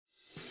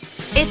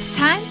It's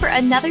time for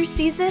another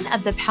season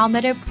of The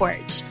Palmetto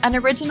Porch, an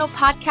original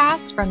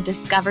podcast from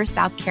Discover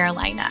South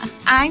Carolina.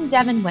 I'm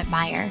Devin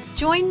Whitmire.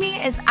 Join me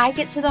as I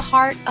get to the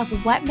heart of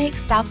what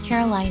makes South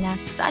Carolina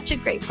such a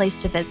great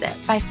place to visit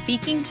by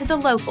speaking to the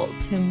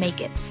locals who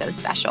make it so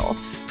special.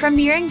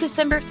 Premiering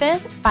December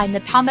 5th, find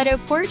The Palmetto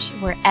Porch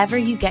wherever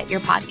you get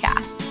your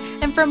podcasts.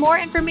 And for more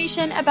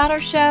information about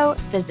our show,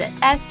 visit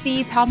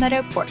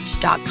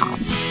scpalmettoporch.com.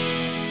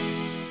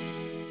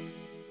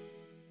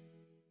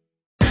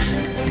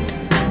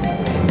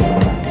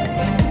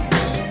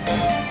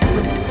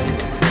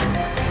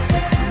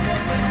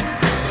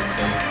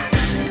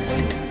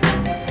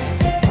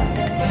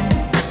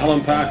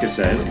 Alan Parker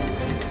said,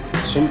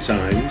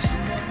 sometimes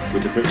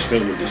with the British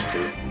film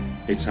industry,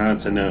 it's hard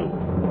to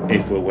know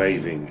if we're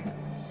waving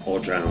or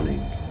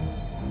drowning.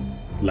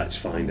 Let's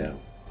find out.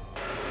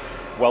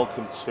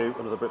 Welcome to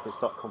another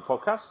BritBits.com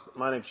podcast.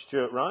 My name's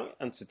Stuart Wright,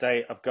 and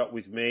today I've got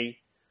with me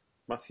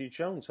Matthew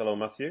Jones. Hello,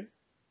 Matthew.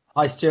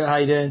 Hi, Stuart. How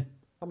you doing?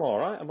 I'm all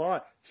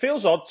right.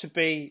 Feels odd to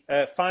be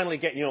finally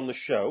getting you on the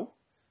show.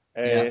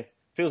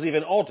 Feels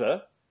even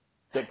odder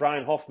that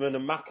Brian Hoffman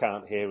and Mac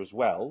aren't here as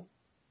well.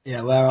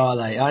 Yeah, where are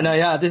they? I know.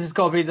 Yeah, this has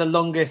got to be the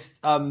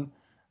longest,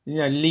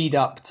 lead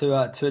up to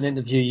an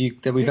interview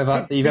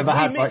that you've ever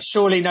had. Right?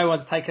 Surely no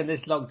one's taken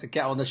this long to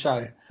get on the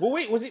show. Well,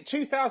 wait, was it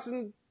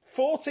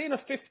 2014 or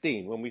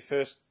 15 when we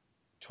first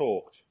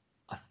talked?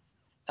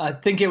 I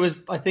think it was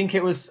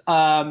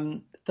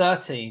 13.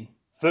 13.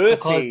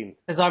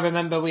 Because I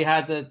remember we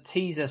had a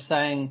teaser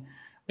saying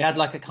we had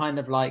like a kind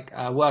of like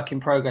a work in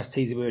progress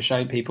teaser we were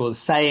showing people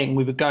saying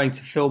we were going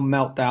to film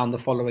Meltdown the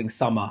following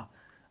summer.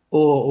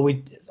 Or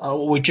we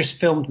just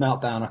filmed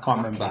Meltdown. I can't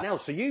remember. Now,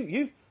 so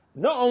you've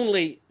not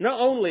only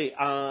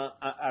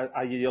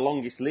are you your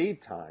longest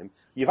lead time,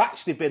 you've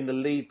actually been the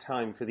lead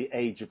time for the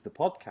age of the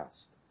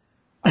podcast.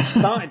 I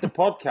started the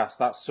podcast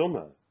that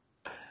summer.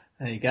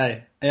 There you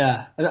go.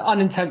 Yeah,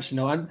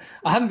 unintentional.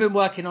 I haven't been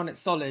working on it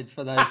solid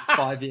for those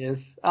 5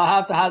 years. I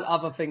have had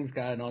other things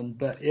going on,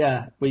 but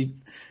yeah,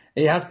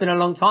 it has been a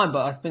long time.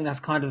 But I think that's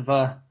kind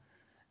of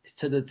it's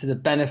to the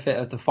benefit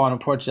of the final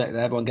project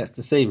that everyone gets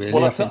to see, really.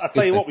 Well, I'll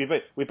tell you what,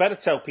 we better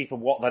tell people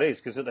what that is,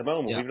 because at the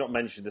moment we've not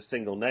mentioned a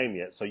single name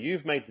yet. So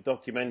you've made the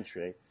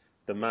documentary,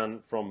 The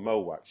Man from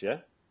Mowax, yeah?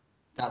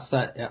 That's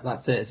it. Yeah,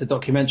 that's it. It's a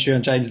documentary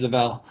on James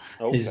Lavelle.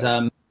 Okay.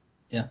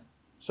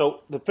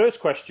 So the first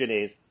question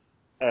is,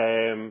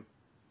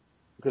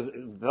 because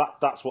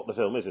that's what the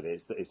film is,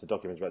 it's a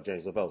documentary about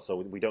James Lavelle, so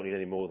we don't need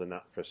any more than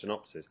that for a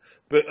synopsis.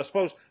 But I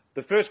suppose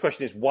the first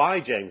question is,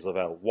 why James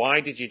Lavelle? Why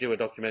did you do a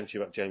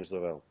documentary about James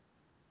Lavelle?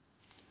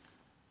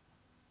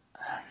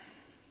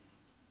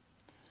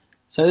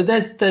 So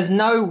there's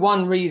no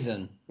one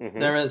reason. Mm-hmm.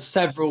 There are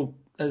several.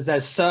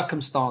 There's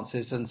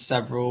circumstances and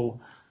several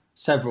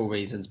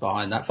reasons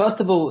behind that. First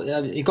of all,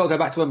 you've got to go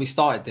back to when we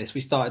started this. We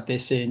started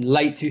this in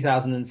late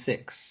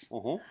 2006.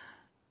 Mm-hmm.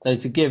 So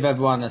to give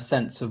everyone a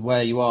sense of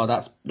where you are,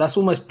 that's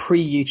almost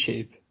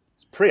pre-YouTube.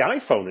 It's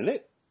pre-iPhone, isn't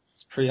it?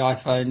 It's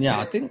pre-iPhone, yeah.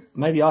 I think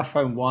maybe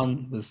iPhone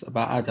 1 was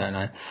about, I don't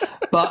know.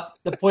 But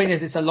the point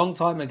is, it's a long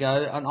time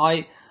ago, and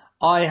I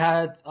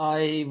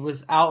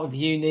was out of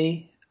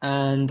uni,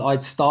 and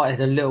I'd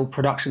started a little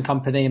production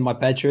company in my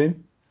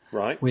bedroom,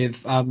 right, with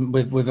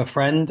a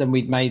friend, and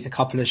we'd made a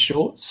couple of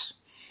shorts,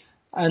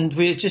 and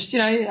we just,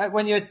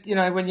 when you're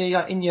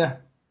in your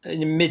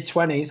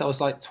mid-20s, I was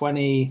like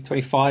 20,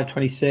 25,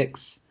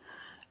 26.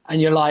 And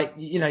you're like,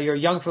 you're a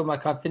young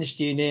filmmaker. I finished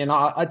uni, and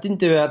I didn't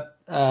do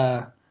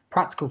a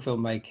practical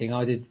filmmaking.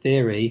 I did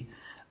theory,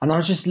 and I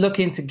was just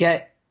looking to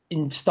get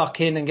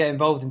stuck in and get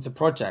involved into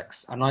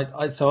projects. And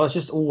so I was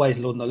just always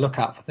on the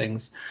lookout for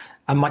things.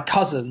 And my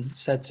cousin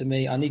said to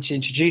me, "I need to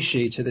introduce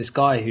you to this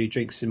guy who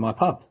drinks in my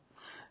pub.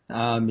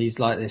 He's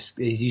like this.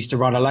 He used to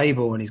run a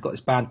label, and he's got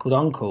this band called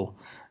Uncle.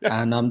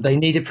 And they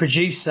need a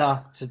producer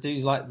to do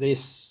like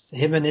this.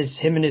 Him and his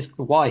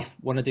wife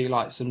want to do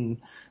like some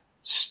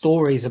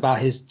stories about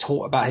his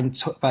tour, about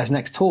his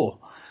next tour,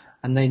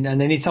 and they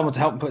need someone to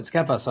help them put it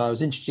together." So I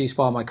was introduced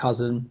by my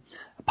cousin,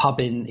 a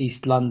pub in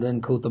East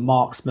London called the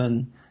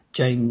Marksman.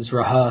 James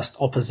rehearsed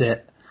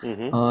opposite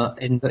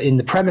in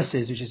the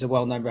premises, which is a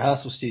well-known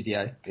rehearsal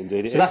studio.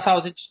 Indeed, so that's how I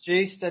was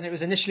introduced, and it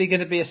was initially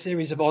going to be a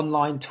series of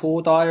online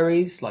tour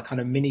diaries, like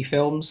kind of mini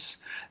films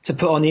to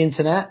put on the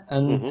internet,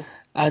 and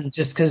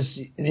just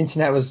because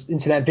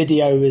internet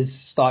video was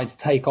starting to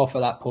take off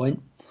at that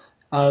point.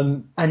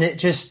 And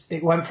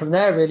it went from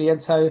there, really.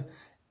 And so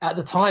at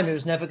the time, it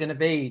was never going to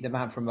be The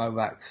Man from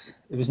Mowax.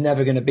 It was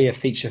never going to be a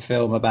feature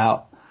film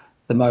about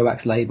the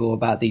Mowax label,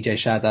 about DJ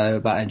Shadow,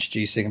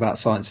 about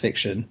science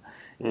fiction.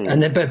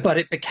 But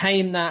it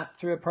became that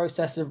through a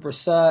process of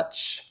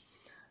research,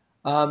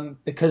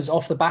 because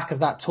off the back of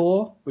that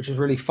tour, which was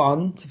really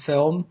fun to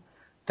film,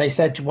 they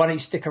said, "Why don't you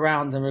stick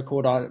around and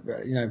record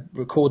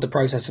the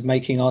process of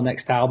making our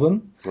next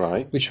album?"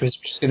 Right. Which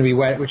became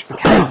Where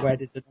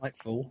Did the Night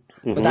Fall?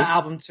 Mm-hmm. But that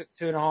album took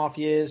 2.5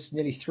 years,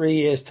 nearly 3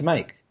 years to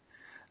make,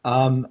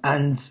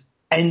 and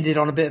ended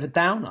on a bit of a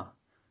downer.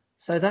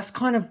 So that's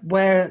kind of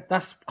where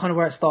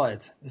it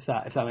started, if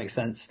that makes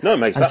sense. No, it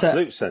makes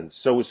absolute sense.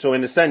 So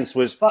in a sense,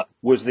 was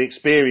the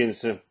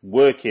experience of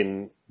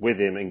working with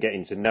him and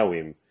getting to know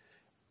him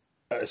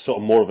sort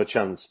of more of a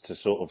chance to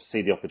sort of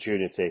see the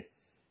opportunity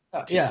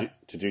to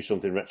do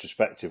something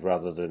retrospective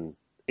rather than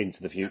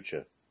into the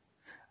future.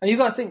 And you've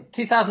got to think,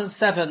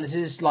 2007. This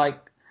is like,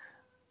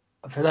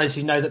 for those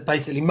who know, that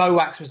basically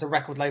Mowax was the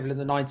record label in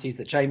the 90s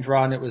that James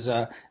ran. It was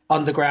a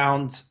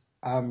underground,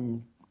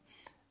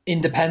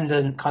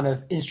 independent kind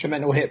of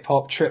instrumental hip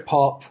hop, trip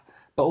hop,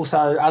 but also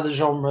other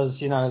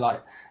genres,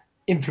 like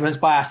influenced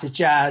by acid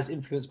jazz,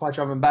 influenced by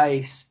drum and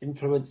bass,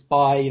 influenced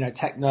by,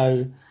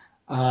 techno,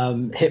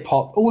 hip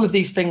hop, all of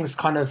these things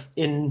kind of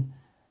in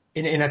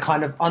a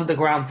kind of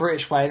underground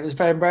British way. It was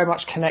very, very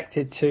much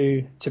connected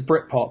to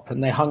Britpop,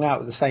 and they hung out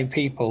with the same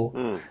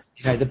people.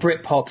 The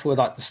Britpop were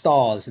like the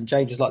stars, and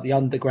James was like the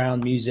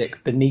underground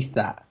music beneath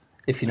that,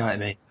 if you know what I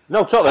mean.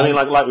 No, totally. I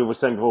mean, like we were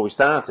saying before we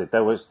started,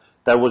 there was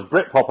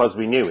Britpop as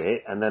we knew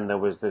it, and then there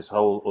was this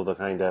whole other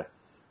kind of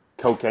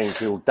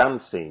cocaine-fueled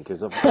dance scene,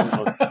 because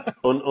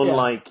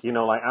unlike,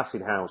 like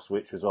Acid House,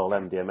 which was all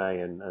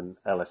MDMA and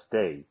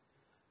LSD,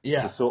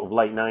 the sort of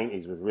late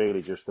 90s was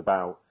really just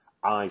about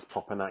eyes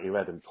popping out your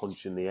head and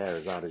punching the air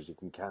as hard as you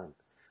can,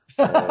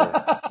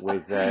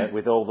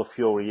 with all the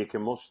fury you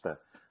can muster.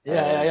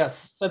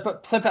 So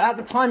but at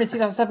the time in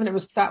 2007,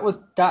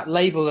 that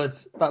label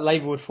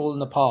had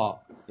fallen apart,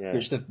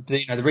 which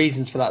the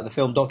reasons for that, the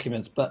film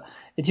documents. But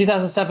in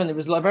 2007, it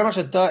was like very much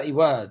a dirty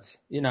word.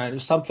 It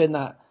was something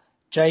that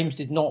James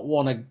did not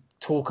want to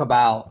talk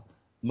about.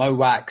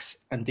 Mowax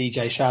and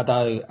DJ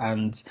Shadow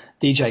and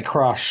DJ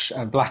Crush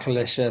and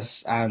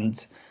Blackalicious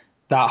and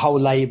that whole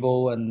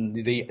label and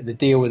the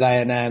deal with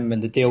A&M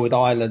and the deal with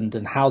Island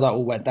and how that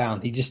all went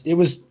down. It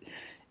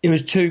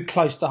was too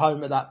close to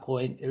home at that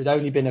point. It had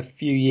only been a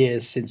few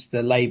years since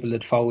the label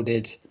had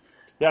folded.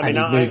 Yeah, I mean,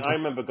 I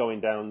remember going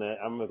down there.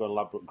 I remember going to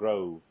Ladbroke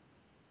Grove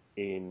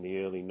in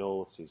the early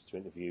noughties to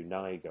interview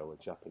Naigo,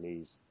 a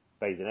Japanese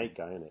bathing ape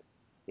guy, isn't it?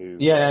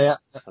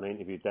 And I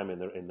interviewed them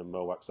in the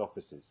Mowax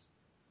offices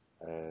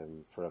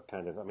for a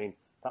kind of, I mean,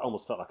 that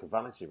almost felt like a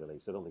vanity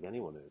release. I don't think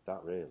anyone heard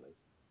that really.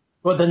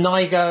 Well, the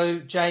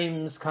Naigo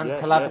James kind of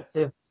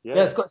collaborative.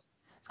 Yeah, it's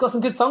got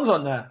some good songs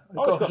on there.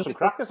 It's got some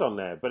crackers on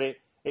there, but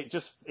it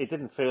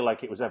didn't feel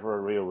like it was ever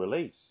a real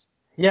release.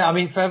 Yeah, I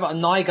mean, forever,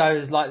 Naigo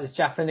is like this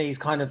Japanese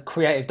kind of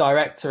creative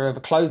director of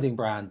a clothing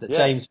brand that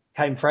James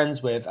became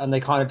friends with, and they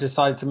kind of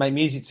decided to make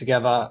music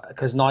together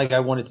because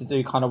Naigo wanted to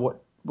do kind of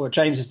what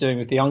James is doing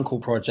with the Uncle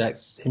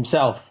projects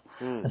himself.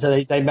 And so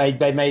they made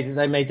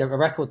a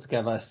record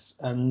together.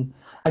 And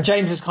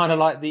James was kind of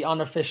like the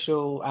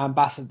unofficial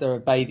ambassador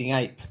of Bathing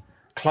Ape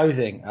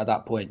clothing at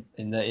that point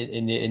in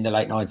the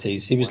late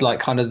 90s. He was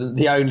like kind of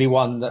the only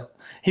one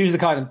he was the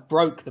kind of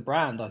broke the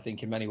brand, I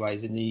think, in many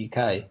ways in the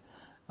UK.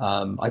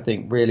 I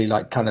think really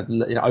like kind of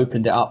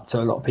opened it up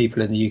to a lot of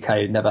people in the UK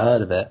who'd never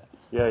heard of it.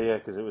 Yeah,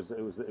 because it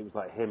was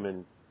like him,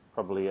 and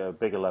probably a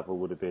bigger level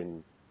would have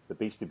been the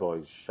Beastie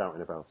Boys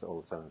shouting about it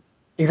all the time.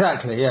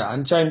 Exactly, yeah.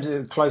 And James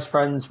is close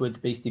friends with the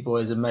Beastie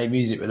Boys and made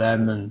music with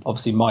them, and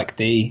obviously Mike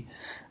D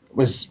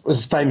was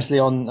famously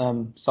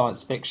on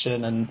Science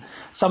Fiction, and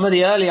some of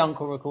the early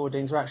Uncle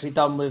recordings were actually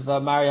done with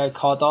Mario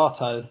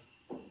Cardato,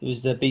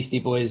 who's the Beastie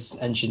Boys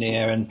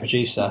engineer and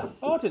producer.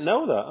 Oh, I didn't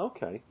know that.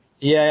 Okay.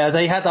 Yeah,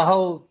 they had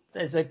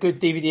there's a good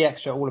DVD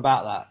extra all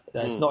about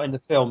that. It's not in the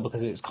film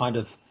because it's kind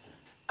of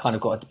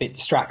got a bit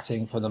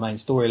distracting from the main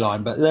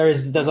storyline, but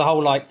there's a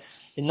whole like,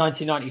 in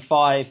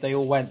 1995, they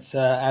all went to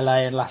LA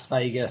and Las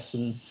Vegas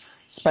and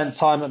spent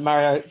time at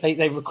Mario.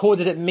 They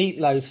recorded at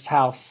Meatloaf's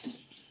house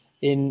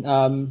in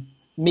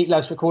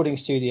Meatloaf's recording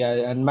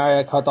studio, and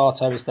Mario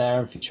Cardato was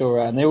there and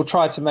Futura, and they all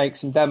tried to make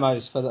some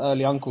demos for the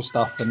early Uncle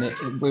stuff, and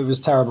it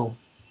was terrible.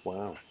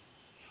 Wow.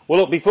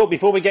 Well, look,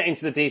 before we get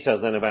into the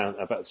details then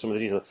about some of the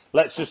details,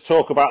 let's just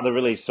talk about the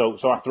release. So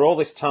after all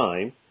this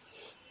time,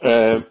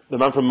 the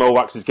man from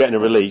Mowax is getting a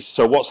release.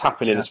 So what's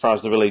happening as far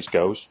as the release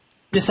goes?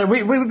 Yeah, so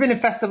we've been in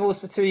festivals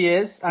for 2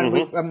 years, and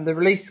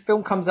the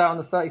film comes out on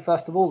the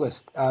 31st of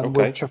August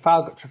with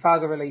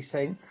Trafalgar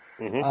releasing,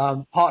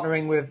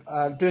 partnering with,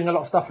 doing a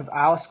lot of stuff with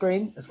Our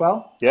Screen as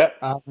well. Yeah.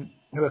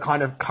 Who are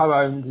kind of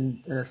co-owned,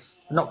 and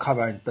not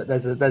co-owned, but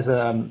there's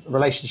a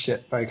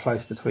relationship very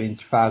close between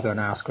Trafalgar and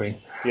Our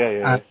Screen.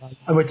 Yeah.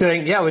 And we're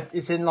doing,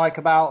 it's in like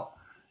about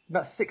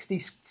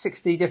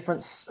 60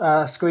 different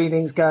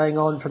screenings going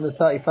on from the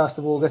 31st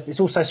of August. It's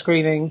also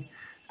screening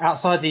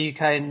outside the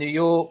UK in New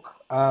York.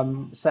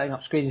 Setting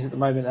up screenings at the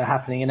moment that are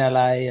happening in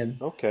LA, and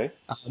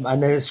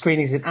there's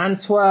screenings in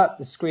Antwerp.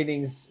 It's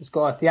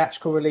got a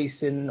theatrical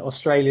release in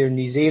Australia and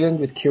New Zealand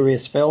with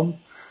Curious Film,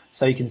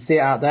 so you can see it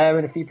out there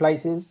in a few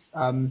places.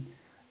 And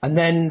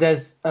then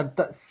there's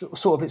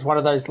it's one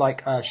of those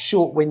like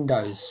short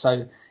windows.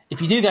 So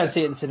if you do go and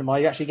see it in the cinema,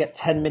 you actually get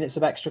 10 minutes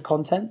of extra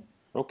content.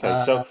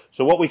 Okay,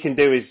 so what we can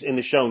do is in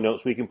the show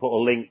notes we can put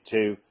a link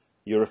to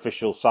your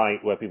official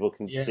site where people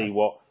can see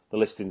what the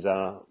listings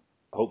are,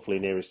 hopefully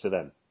nearest to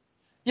them.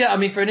 Yeah, I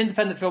mean, for an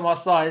independent film our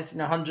size,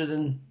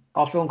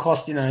 our film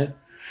cost,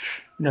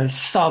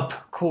 sub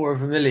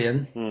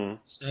 $250,000.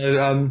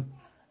 So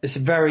it's a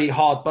very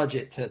hard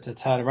budget to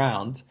turn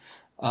around.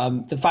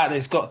 The fact that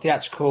it's got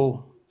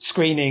theatrical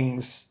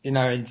screenings,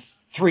 in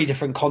 3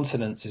 different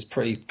continents is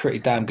pretty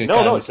damn good.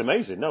 No, it's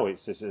amazing. No,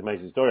 it's an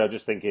amazing story. I was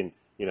just thinking,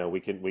 we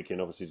can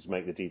obviously just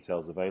make the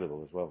details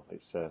available as well.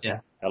 It's a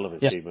hell of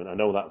an achievement. I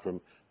know that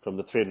from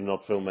the 300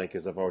 odd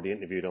filmmakers I've already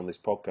interviewed on this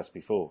podcast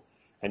before.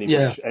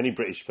 Any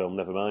British film,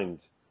 never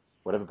mind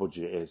whatever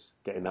budget it is,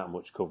 getting that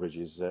much coverage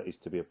is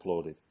to be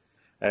applauded.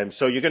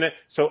 So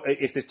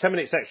if there's 10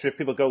 minutes extra, if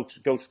people get to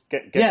go and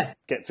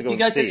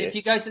see it. If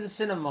you go to the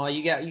cinema,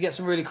 you get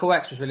some really cool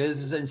extras. Really, this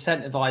is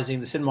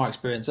incentivizing the cinema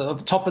experience. At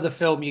the top of the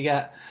film, you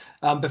get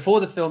before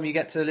the film, you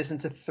get to listen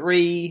to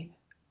 3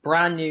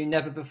 brand new,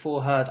 never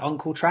before heard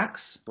Uncle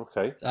tracks.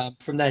 Okay.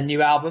 From their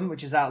new album,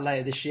 which is out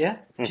later this year,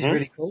 which is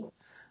really cool.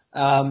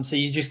 So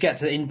you just get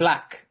to in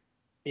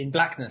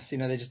blackness.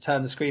 They just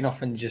turn the screen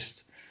off and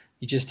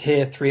you just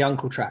hear 3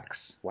 Uncle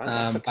tracks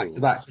back to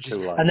back,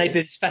 and they've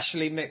been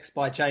specially mixed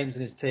by James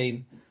and his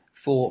team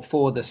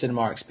for the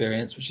cinema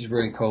experience, which is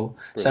really cool.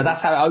 Brilliant. So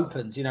that's how it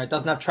opens. It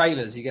doesn't have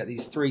trailers. You get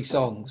these 3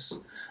 songs,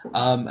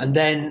 and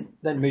then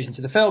it moves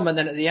into the film, and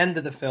then at the end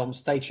of the film,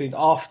 stay tuned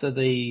after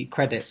the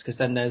credits, because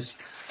then there's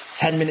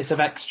 10 minutes of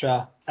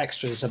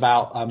extras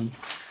about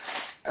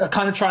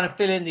kind of trying to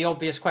fill in the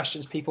obvious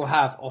questions people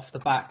have off the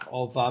back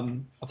of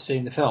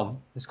seeing the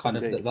film. It's kind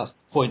of that's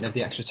the point of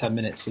the extra 10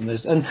 minutes,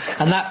 and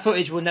that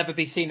footage will never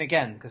be seen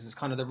again, because it's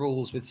kind of the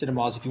rules with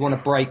cinemas. If you want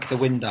to break the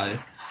window,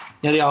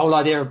 the whole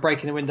idea of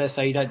breaking the window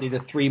so you don't do the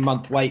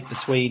 3-month wait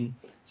between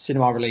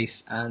cinema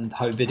release and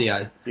home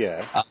video.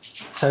 Yeah.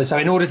 So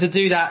in order to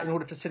do that, in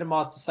order for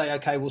cinemas to say,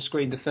 okay, we'll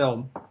screen the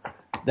film,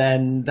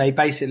 then they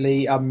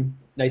basically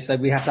they say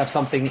we have to have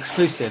something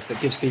exclusive that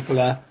gives people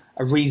a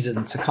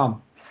reason to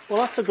come. Well,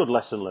 that's a good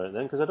lesson learned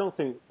then, because I don't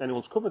think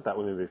anyone's covered that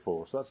with me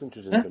before, so that's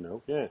interesting to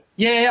know. Yeah.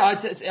 Yeah, I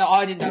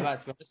didn't know that,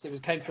 to be honest.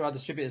 It came through our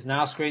distributors and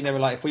our screen. They were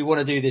like, if we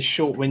want to do this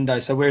short window,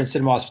 so we're in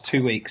cinemas for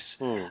 2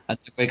 weeks, and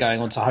we're going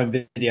on to home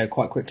video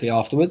quite quickly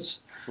afterwards,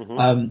 and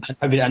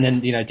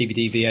then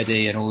DVD,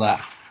 VOD, and all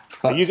that.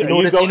 But are you going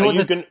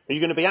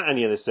to be at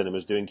any of the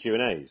cinemas doing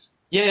Q&As?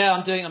 Yeah,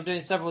 I'm doing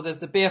several. There's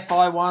the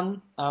BFI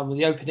one with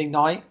the opening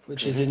night,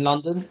 which is in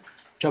London.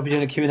 I'll be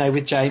doing a Q&A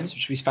with James,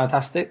 which will be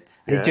fantastic.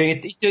 And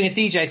he's doing a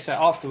DJ set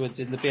afterwards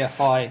in the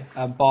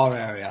BFI bar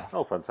area.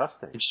 Oh,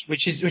 fantastic!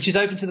 Which is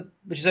open to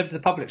the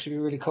public. Should be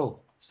really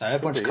cool. So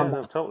everyone should come.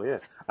 Totally, yeah.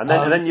 And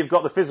then you've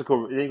got the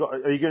physical.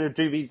 Are you going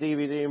to do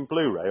DVD and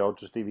Blu-ray or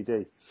just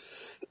DVD?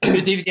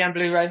 DVD and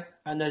Blu-ray,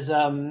 and there's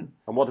And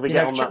what do we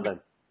get on that then?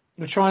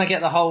 We're trying to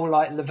get the whole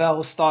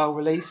Lavelle style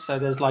release. So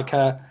there's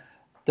the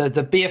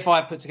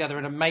BFI put together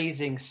an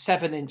amazing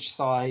 7-inch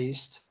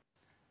sized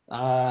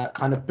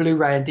kind of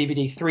Blu-ray and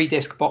DVD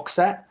 3-disc box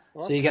set.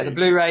 So you get the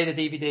Blu-ray, the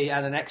DVD,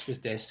 and an extras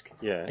disc.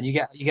 Yeah. And you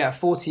get a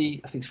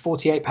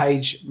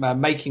 48-page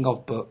making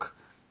of book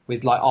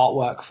with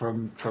artwork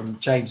from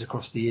James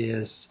across the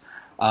years.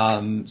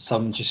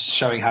 Some just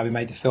showing how he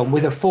made the film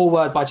with a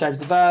foreword by James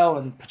Lavelle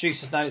and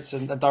producer's notes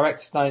and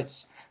director's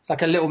notes. It's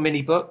like a little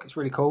mini book. It's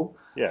really cool.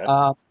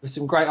 Yeah. With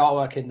some great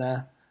artwork in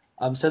there.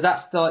 So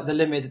that's the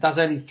limited. That's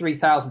only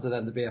 3,000 of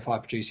them. The BFI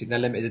producing their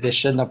limited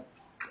edition.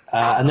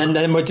 And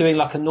then we're doing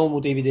a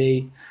normal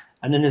DVD.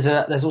 And then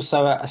there's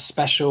also a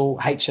special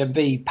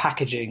HMV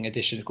packaging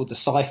edition called the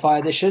Sci-Fi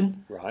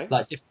edition. Right.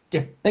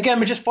 Again,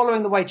 we're just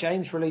following the way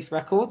James released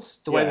records,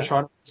 the way we're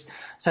trying.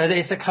 So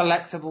it's a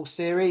collectible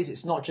series.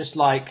 It's not just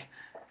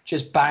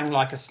bang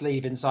a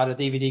sleeve inside a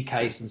DVD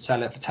case and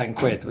sell it for 10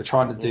 quid. We're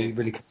trying to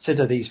really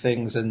consider these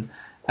things and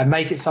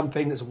make it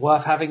something that's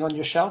worth having on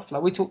your shelf.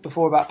 We talked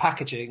before about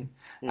packaging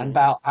and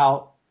about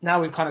how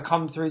now we've kind of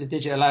come through the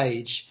digital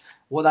age.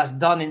 What that's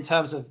done in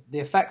terms of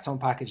the effect on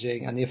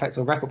packaging and the effect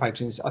on record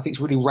packaging is, I think,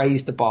 it's really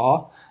raised the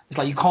bar. It's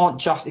you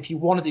can't just, if you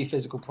want to do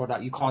physical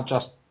product, you can't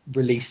just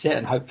release it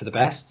and hope for the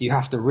best. You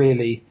have to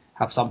really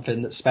have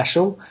something that's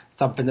special,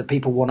 something that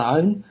people want to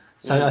own.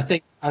 So I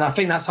think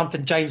that's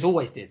something James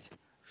always did.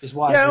 Is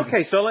why. Yeah.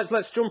 Okay. So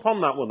let's jump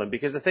on that one then,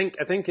 because I think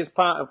it's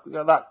part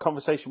of that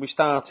conversation we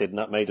started, and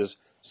that made us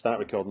start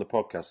recording the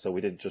podcast. So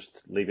we didn't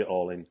just leave it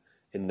all in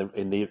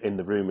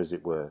the room, as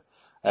it were.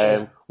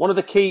 One of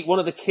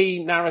the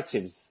key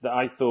narratives that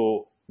I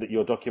thought that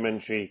your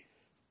documentary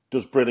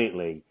does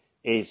brilliantly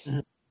is,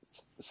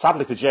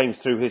 sadly for James,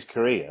 through his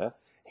career,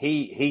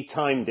 he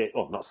timed it.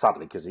 Oh, not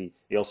sadly, because he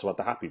also had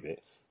the happy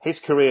bit. His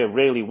career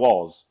really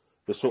was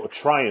the sort of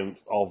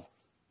triumph of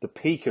the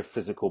peak of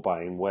physical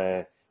buying,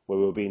 where we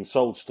were being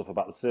sold stuff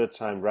about the third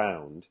time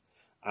round,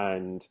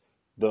 and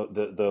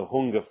the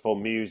hunger for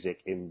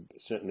music,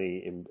 certainly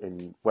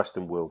in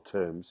Western world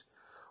terms,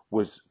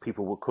 was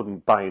people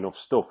couldn't buy enough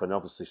stuff, and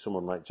obviously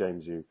someone like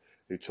James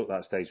who took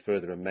that stage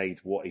further and made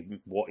what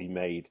he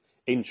made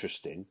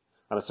interesting.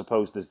 And I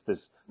suppose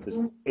there's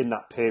in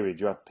that period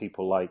you had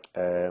people like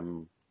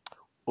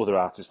other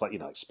artists like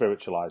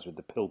Spiritualized with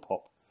the pill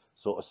pop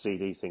sort of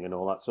CD thing and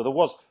all that. So there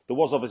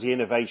was obviously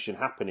innovation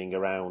happening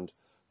around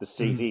the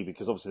CD,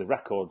 because obviously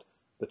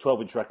the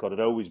 12-inch record had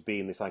always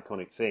been this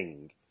iconic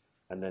thing,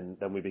 and then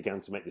we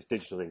began to make this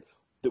digital thing.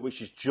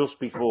 which is just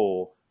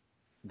before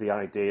the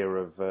idea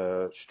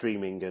of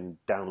streaming and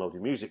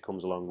downloading music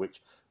comes along.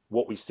 Which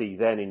what we see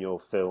then in your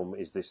film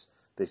is this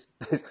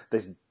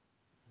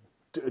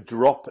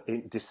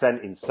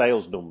descent in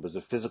sales numbers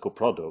of physical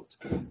product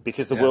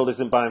because the world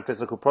isn't buying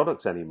physical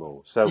products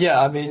anymore. So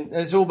I mean,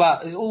 it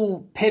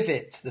all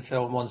pivots the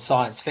film on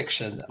science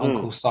fiction,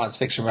 Uncle's Science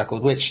Fiction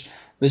Record, which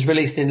was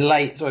released in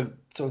late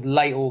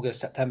August,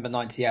 September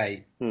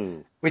 '98.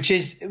 Which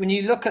is, when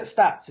you look at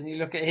stats and you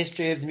look at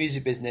history of the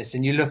music business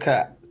and you look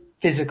at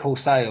physical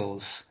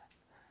sales,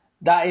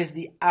 that is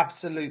the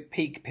absolute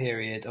peak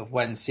period of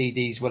when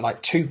CDs were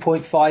like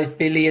 2.5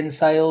 billion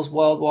sales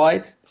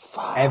worldwide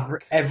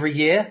every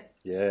year.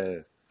 Yeah.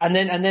 And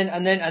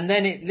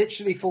then it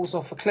literally falls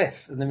off a cliff.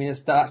 And I mean,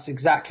 that's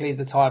exactly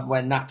the time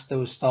when Napster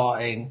was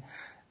starting.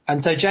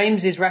 And so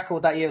James's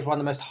record that year was one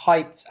of the most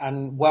hyped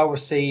and well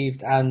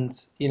received and,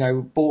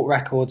 bought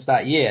records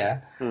that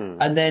year.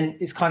 And then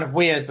it's kind of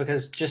weird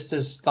because just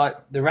as like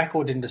the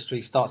record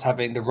industry starts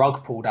having the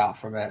rug pulled out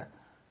from it,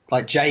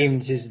 like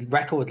James's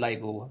record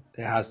label,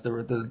 it has the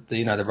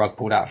rug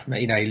pulled out from it.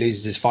 He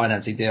loses his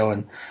financing deal,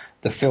 and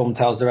the film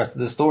tells the rest of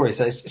the story.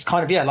 So it's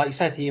kind of, like you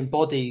said, he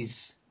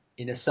embodies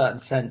in a certain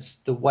sense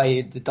the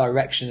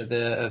direction of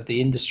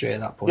the industry at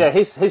that point. Yeah,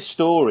 his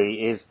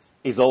story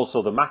is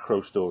also the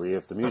macro story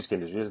of the music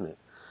industry, isn't it?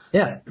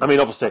 Yeah. I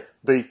mean, obviously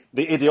the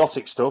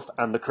idiotic stuff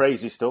and the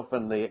crazy stuff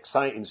and the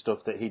exciting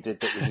stuff that he did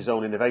that was his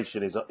own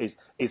innovation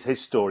is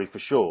his story for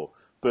sure.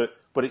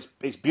 But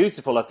it's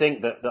beautiful. I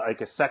think that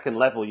like a second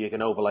level you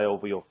can overlay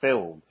over your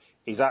film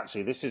is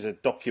actually, this is a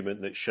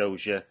document that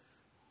shows you,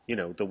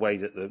 the way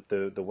that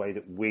the way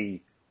that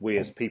we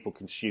as people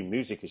consume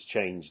music has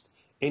changed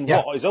in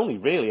what is only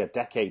really a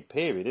decade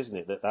period, isn't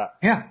it?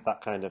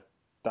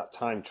 That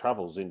time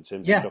travels in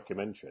terms of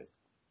documentary.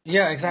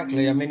 Yeah,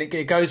 exactly. I mean,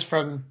 it goes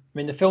from. I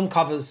mean, the film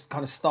covers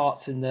kind of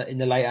starts in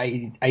the late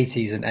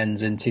 80s and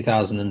ends in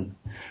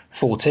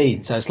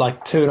 2014. So it's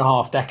like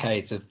 2.5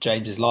 decades of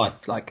James's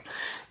life, like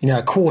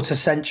a quarter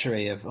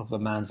century of a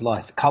man's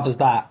life. It covers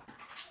that,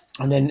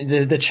 and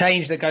then the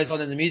change that goes on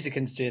in the music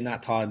industry in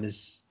that time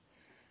is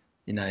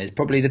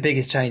probably the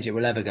biggest change it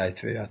will ever go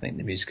through. I think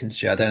the music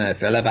industry. I don't know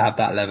if it'll ever have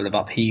that level of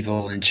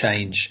upheaval and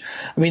change.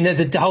 I mean,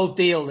 the whole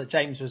deal that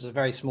James was a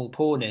very small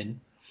pawn in,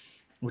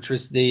 which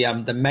was the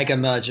mega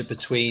merger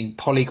between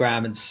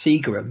Polygram and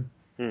Seagram,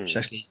 which is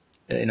actually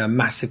a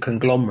massive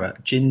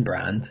conglomerate gin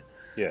brand.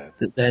 Yeah.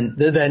 Then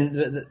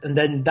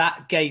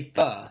that gave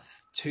birth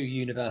to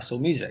Universal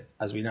Music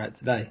as we know it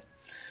today.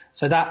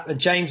 So that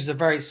James was a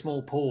very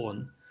small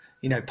pawn.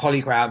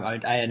 Polygram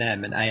owned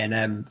A&M and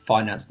A&M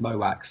financed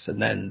Mowax, and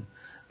then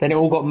it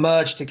all got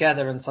merged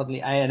together, and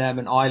suddenly A&M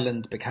and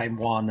Island became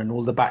one, and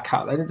all the back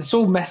catalog. And it's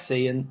all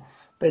messy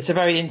but it's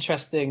very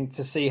interesting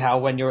to see how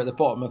when you're at the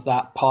bottom of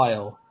that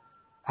pile,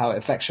 how it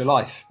affects your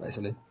life,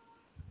 basically.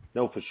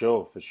 No, for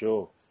sure.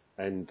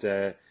 And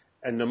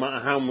no matter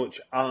how much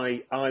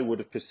I would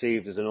have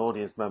perceived as an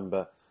audience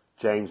member,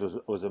 James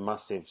was a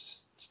massive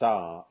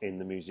star in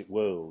the music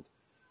world,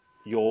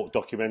 your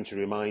documentary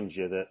reminds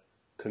you that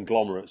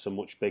conglomerates are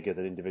much bigger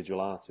than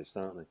individual artists,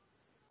 aren't they?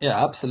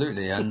 Yeah,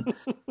 absolutely. And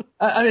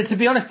I mean, to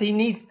be honest, he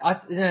needs.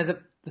 The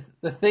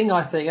thing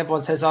I think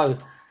everyone says,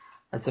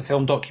 as the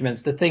film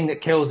documents, the thing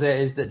that kills it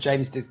is that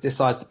James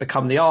decides to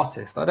become the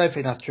artist. I don't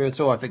think that's true at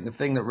all. I think the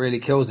thing that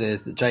really kills it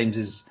is that James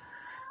is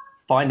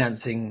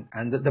financing,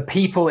 and that the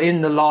people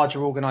in the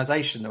larger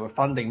organisation that were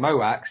funding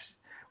Mowax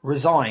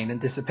resign and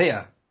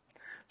disappear.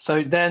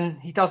 So then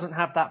he doesn't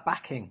have that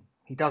backing.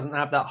 He doesn't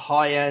have that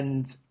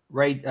high-end,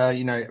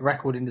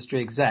 record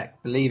industry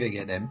exec believing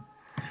in him.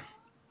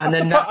 And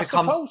then that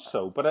becomes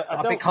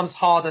becomes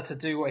harder to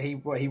do what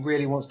he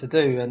really wants to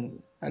do,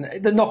 and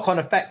the knock-on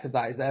effect of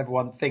that is that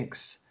everyone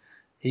thinks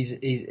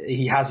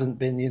he hasn't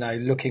been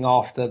looking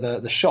after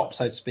the shop,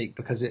 so to speak,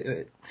 because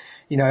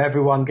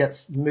everyone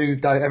gets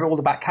moved over, all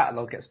the back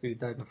catalogue gets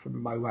moved over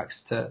from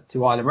Mowax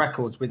to Island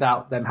Records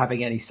without them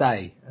having any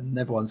say, and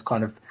everyone's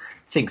kind of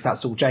thinks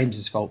that's all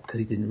James's fault because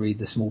he didn't read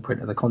the small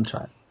print of the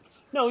contract.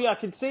 No, yeah, I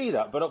can see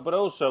that, but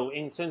also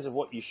in terms of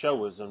what you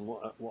show us and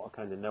what I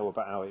kind of know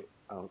about how it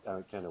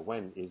kind of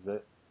went is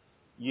that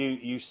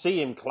you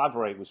see him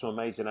collaborate with some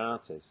amazing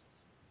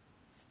artists,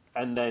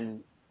 and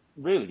then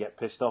really get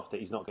pissed off that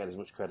he's not getting as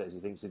much credit as he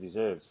thinks he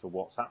deserves for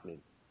what's happening.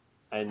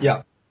 And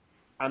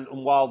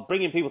while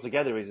bringing people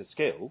together is a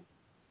skill,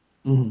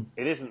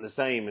 it isn't the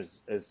same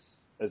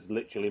as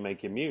literally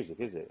making music,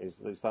 is it?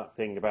 It's that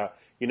thing about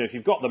if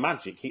you've got the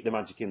magic, keep the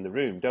magic in the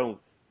room.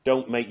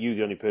 Don't make you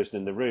the only person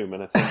in the room.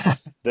 And I think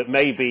that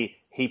maybe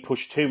he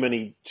pushed too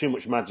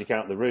much magic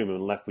out of the room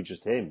and left with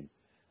just him.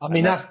 I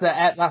mean, that's the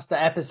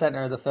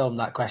epicenter of the film.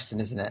 That question,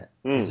 isn't it?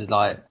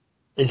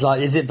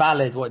 Is it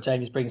valid what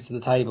James brings to the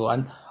table?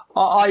 And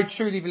I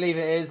truly believe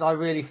it is. I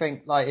really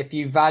think if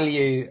you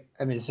value,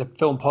 it's a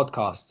film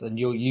podcast, and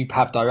you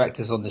have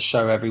directors on the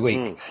show every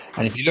week,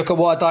 and if you look at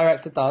what a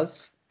director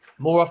does,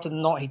 more often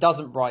than not, he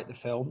doesn't write the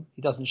film,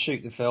 he doesn't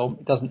shoot the film,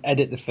 he doesn't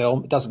edit the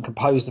film, he doesn't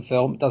compose the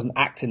film, he doesn't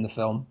act in the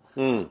film,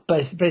 but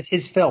it's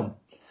his film.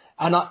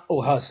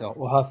 or her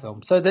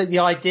film. So the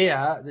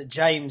idea that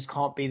James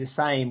can't be the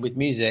same with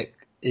music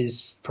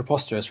is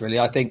preposterous, really.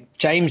 I think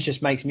James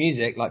just makes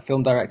music like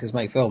film directors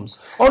make films.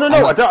 Oh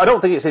no, I don't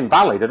think it's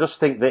invalid. I just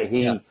think that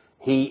he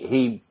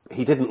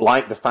didn't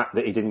like the fact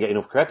that he didn't get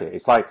enough credit.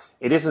 It's like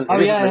it isn't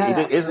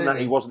that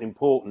he wasn't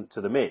important to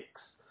the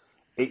mix.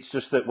 It's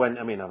just that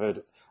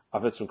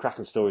I've heard some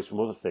cracking stories from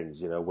other things,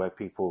 where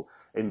people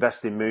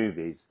invest in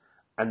movies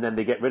and then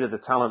they get rid of the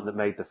talent that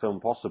made the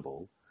film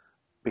possible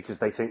because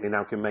they think they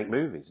now can make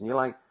movies. And you're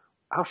like,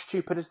 how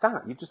stupid is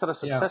that? You've just had a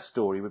success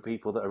story with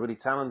people that are really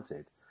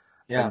talented.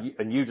 Yeah.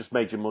 And you just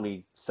made your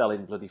money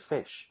selling bloody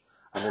fish.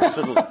 And then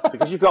suddenly,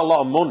 because you've got a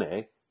lot of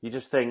money, you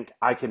just think,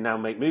 I can now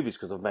make movies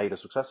because I've made a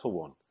successful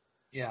one.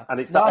 Yeah. And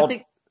it's that odd...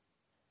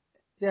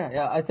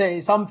 I think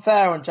it's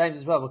unfair on James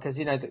as well because,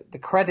 the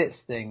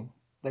credits thing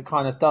that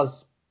kind of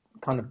does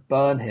kind of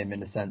burn him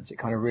in a sense. It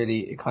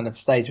kind of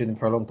stays with him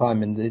for a long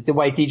time. And the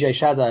way DJ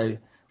Shadow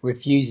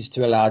refuses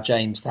to allow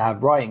James to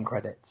have writing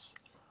credits.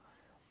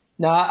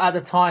 Now, at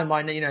the time,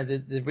 I know,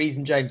 the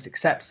reason James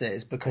accepts it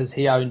is because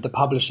he owned the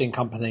publishing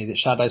company that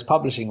Shadow's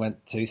Publishing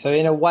went to. So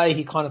in a way,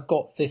 he kind of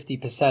got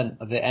 50%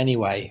 of it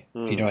anyway,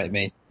 if you know what I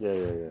mean.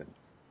 Yeah.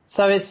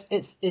 So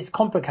it's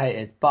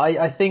complicated, but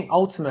I think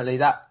ultimately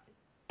that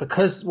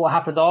because what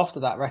happened after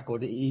that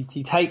record,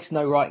 he takes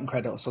no writing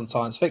credits on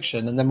science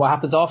fiction, and then what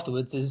happens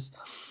afterwards is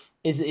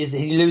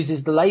he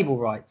loses the label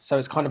rights. So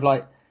it's kind of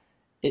like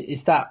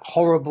it's that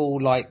horrible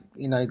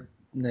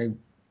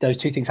those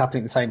two things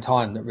happening at the same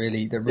time that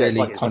really it's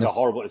a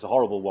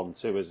horrible one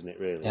too, isn't it?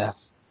 Really, yeah.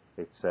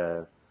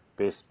 For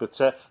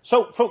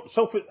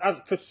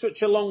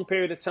such a long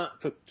period of time,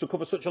 to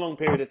cover such a long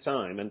period of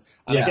time, and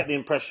I get the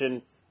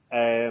impression,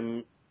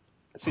 it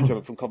seems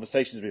from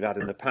conversations we've had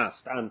in the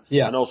past, and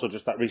also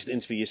just that recent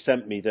interview you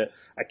sent me, that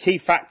a key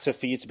factor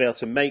for you to be able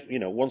to make,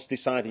 once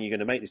deciding you're going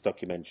to make this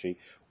documentary,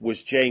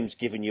 was James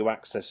giving you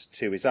access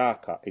to his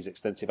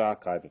extensive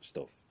archive of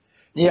stuff.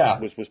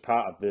 Was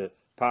part of the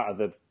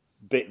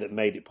bit that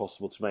made it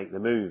possible to make the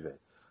movie.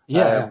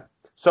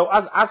 So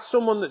as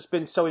someone that's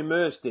been so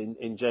immersed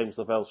in James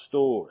Lavelle's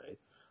story,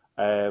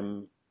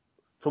 from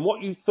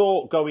what you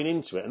thought going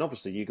into it, and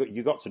obviously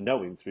you got to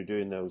know him through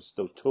doing those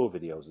tour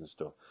videos and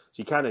stuff,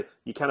 so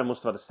you kind of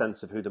must have had a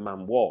sense of who the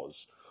man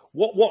was.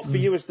 What for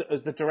you as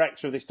the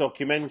director of this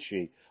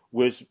documentary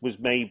was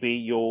maybe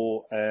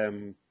your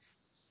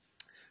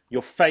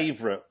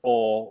favourite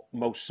or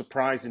most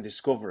surprising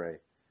discovery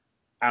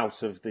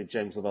out of the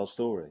James Lavelle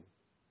story?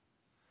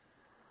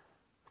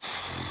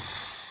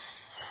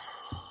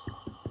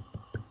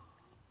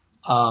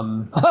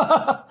 Let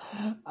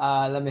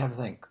me have a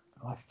think.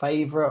 My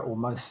favourite or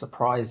most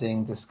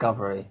surprising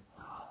discovery.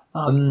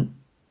 I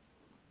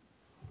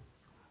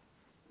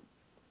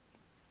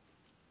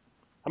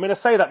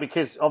say that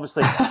because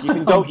obviously you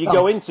can go you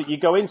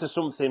go into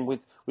something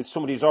with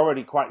somebody who's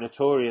already quite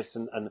notorious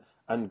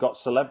and got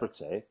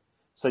celebrity,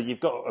 so you've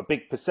got a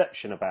big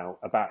perception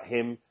about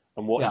him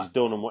and what he's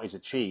done and what he's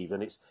achieved,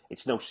 and it's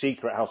no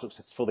secret how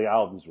successful the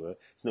albums were.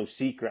 It's no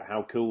secret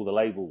how cool the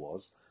label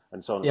was,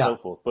 and so on and so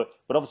forth. But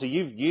obviously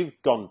you've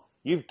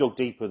dug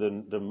deeper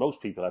than most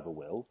people ever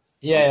will.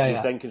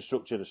 You've then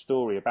constructed a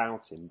story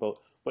about him. But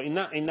in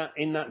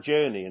that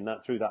journey and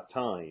that through that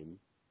time,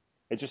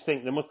 I just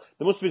think there must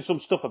have been some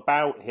stuff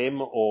about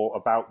him or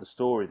about the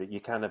story that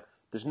you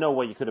there's no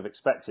way you could have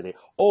expected it,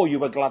 or you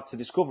were glad to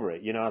discover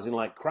it. As in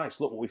like, Christ,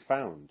 look what we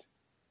found.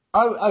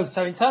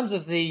 So in terms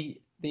of the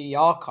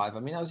archive,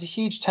 that was a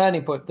huge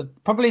turning point.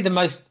 Probably the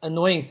most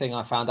annoying thing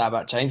I found out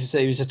about James is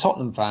that he was a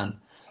Tottenham fan.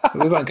 But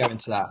we won't go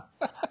into that.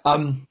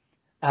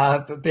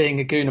 But being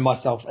a gooner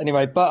myself,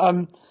 anyway. But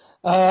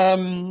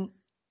no,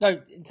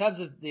 in terms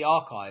of the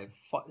archive,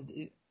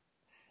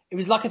 it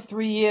was like a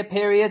 3-year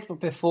period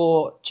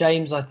before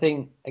James, I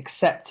think,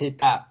 accepted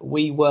that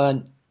we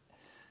weren't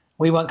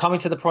coming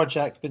to the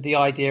project with the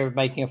idea of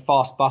making a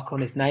fast buck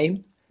on his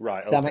name.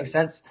 Right. Does that make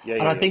sense?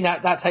 Yeah, I think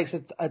that takes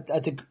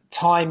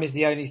time is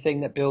the only thing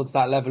that builds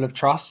that level of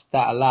trust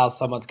that allows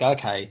someone to go,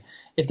 okay,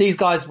 if these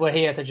guys were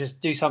here to just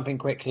do something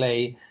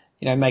quickly,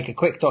 make a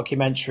quick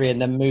documentary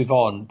and then move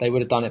on, they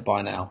would have done it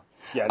by now.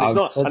 Yeah,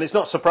 and it's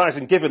not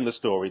surprising given the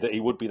story that he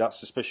would be that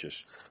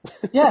suspicious.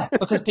 Yeah,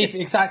 because people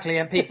I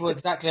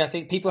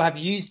think people have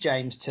used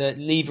James to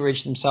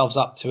leverage themselves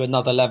up to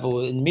another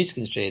level in the music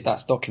industry.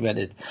 That's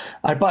documented.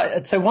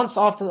 But so once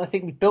after I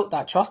think we built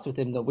that trust with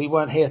him that we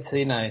weren't here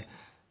to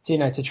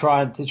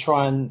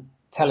try and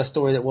tell a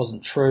story that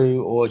wasn't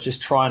true or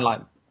just try and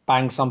like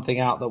bang something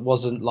out that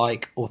wasn't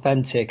like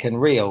authentic and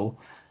real.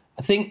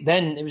 I think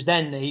then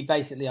that he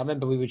basically, I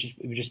remember it was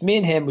just me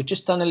and him. We'd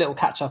just done a little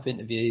catch up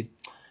interview.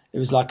 It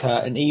was like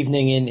an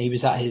evening he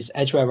was at his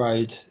Edgware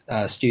Road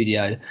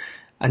studio,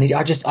 and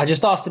I just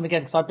asked him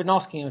again because I've been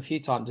asking him a few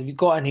times, have you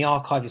got any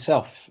archive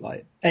yourself,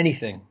 like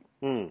anything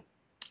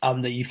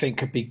that you think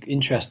could be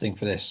interesting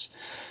for this?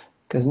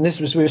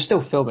 Because we were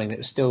still filming. It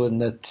was still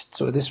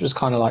this was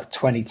kind of like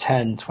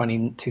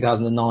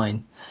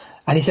 2009.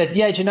 And he said,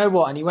 yeah, do you know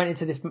what? And he went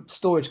into this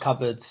storage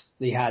cupboard that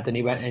he had,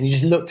 and he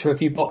just looked through a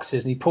few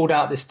boxes, and he pulled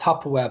out this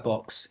Tupperware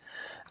box.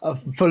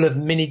 full of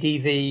mini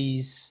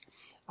DVs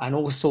and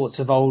all sorts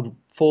of old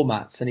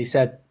formats. And he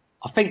said,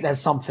 I think there's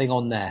something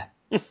on there.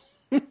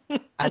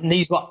 And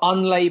these were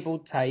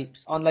unlabeled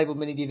tapes, unlabeled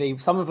mini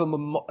DV. Some of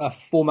them were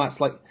formats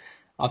like,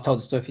 I've told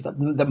the story,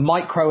 the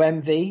micro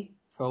MV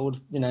for old,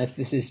 if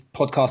this is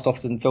podcast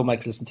often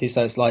filmmakers listen to,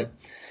 so it's like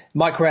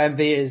micro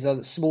MV is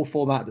a small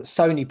format that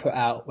Sony put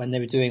out when they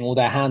were doing all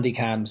their handy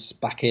cams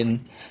back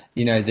in,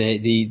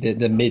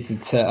 the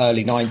mid to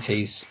early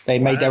 90s. They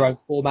made their own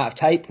format of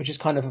tape, which is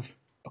kind of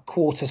a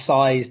quarter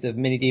sized of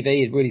mini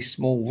DV, really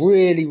small,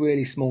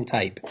 really small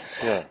tape.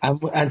 Yeah.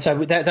 And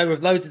so there were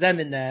loads of them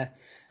in there.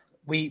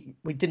 We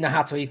didn't know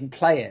how to even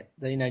play it.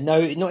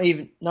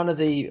 None of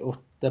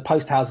the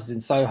post houses in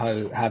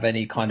Soho have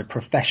any kind of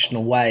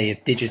professional way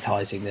of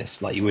digitizing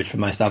this like you would for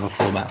most other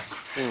formats.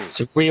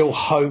 It's a real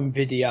home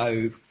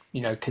video,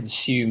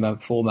 consumer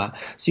format.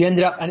 So you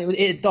ended up, and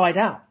it had died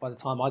out by the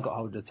time I got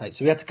hold of the tape.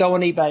 So we had to go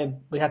on eBay and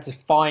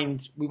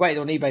we waited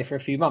on eBay for a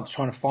few months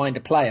trying to find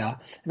a player.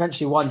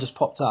 Eventually one just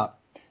popped up.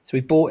 So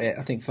we bought it,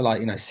 I think for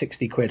like,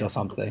 60 quid or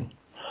something.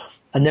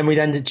 And then we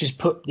then just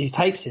put these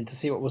tapes in to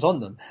see what was on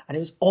them. And it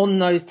was on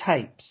those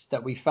tapes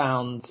that we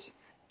found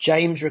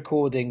James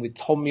recording with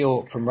Tom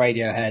York from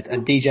Radiohead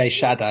and DJ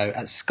Shadow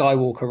at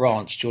Skywalker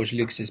Ranch, George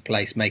Lucas's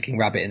place, making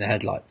Rabbit in the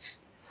Headlights.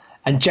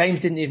 And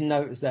James didn't even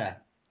know it was there.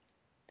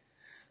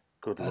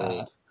 Good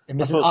Lord. It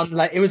was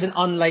an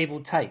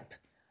unlabeled tape.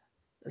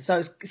 So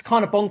it's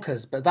kind of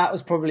bonkers, but that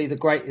was probably the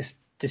greatest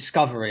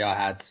discovery I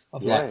had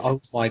of oh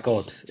my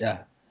God, yeah.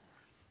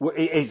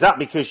 Is that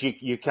because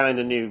you kind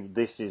of knew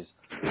this is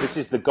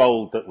the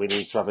gold that we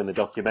need to have in the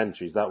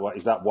documentary? Is that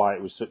why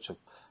it was such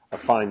a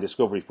fine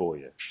discovery for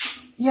you?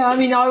 Yeah, I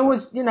mean, I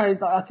always,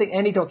 I think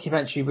any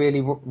documentary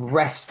really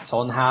rests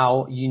on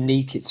how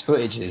unique its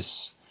footage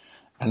is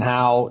and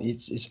how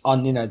it's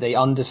the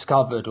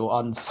undiscovered or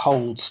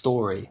untold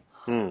story.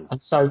 And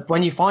so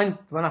when I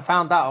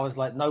found that, I was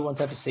like, no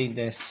one's ever seen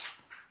this.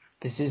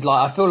 This is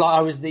like, I feel like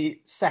I was the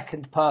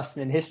second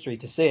person in history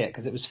to see it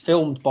because it was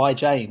filmed by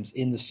James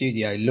in the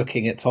studio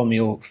looking at Tom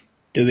York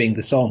doing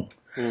the song.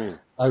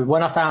 So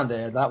when I found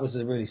it, that was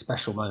a really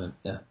special moment.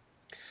 Yeah.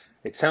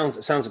 It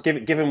sounds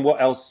given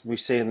what else we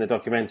see in the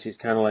documentary, it's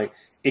kind of like,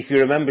 if you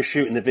remember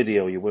shooting the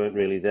video, you weren't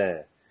really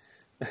there.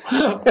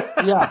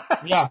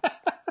 Yeah.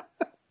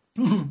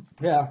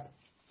 Yeah.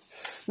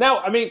 Now,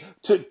 I mean,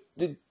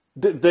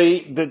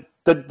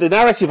 the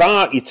narrative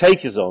arc you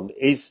take us on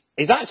is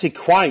actually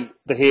quite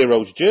the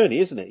hero's journey,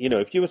 isn't it?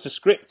 If you were to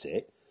script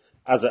it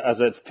as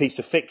a piece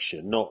of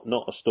fiction,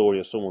 not a story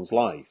of someone's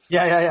life.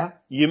 Yeah.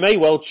 You may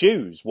well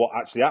choose what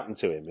actually happened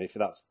to him, if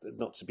that's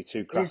not to be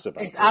too crass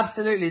about it. It's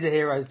absolutely the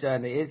hero's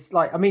journey. It's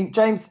like, I mean,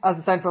 James, as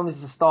the same film,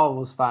 is a Star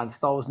Wars fan,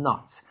 Star Wars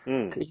nuts.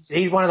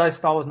 He's one of those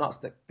Star Wars nuts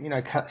that,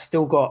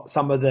 still got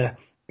some of the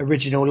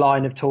original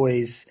line of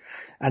toys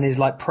and is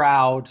like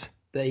proud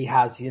that he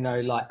has,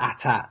 like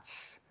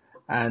AT-ATs.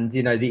 And,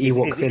 the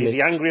Ewok village. Is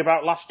he angry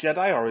about Last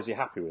Jedi, or is he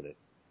happy with it?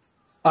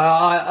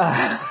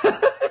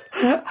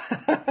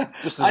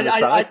 Just as an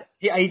aside.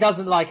 He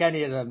doesn't like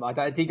any of them. I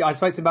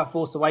spoke to him about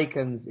Force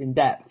Awakens in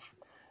depth,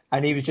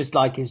 and he was just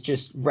like, it's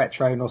just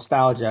retro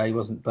nostalgia. He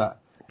wasn't, but...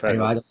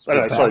 Anyway,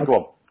 sorry,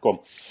 go on.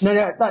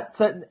 No,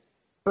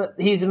 but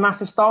he's a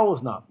massive Star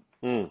Wars nut.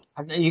 And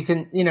you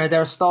can,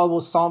 there are Star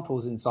Wars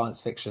samples in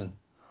science fiction.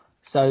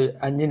 So,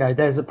 and,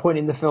 there's a point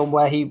in the film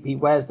where he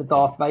wears the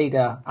Darth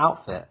Vader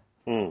outfit.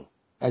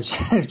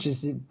 Which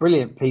is a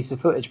brilliant piece of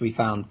footage we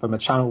found from a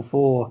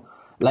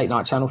late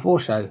night Channel 4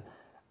 show.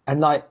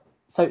 And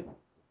so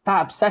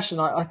that obsession,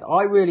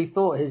 I really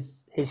thought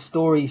his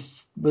story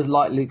was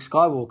like Luke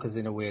Skywalker's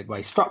in a weird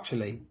way,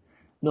 structurally,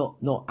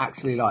 not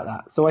actually like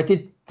that. So I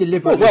did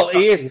deliberately. Well,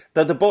 he is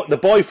the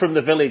boy from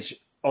the village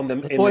in the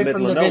middle of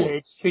nowhere,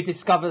 village who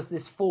discovers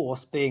this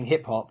force being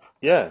hip hop.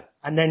 Yeah.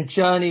 And then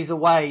journeys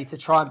away to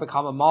try and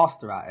become a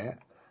master at it.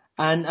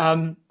 And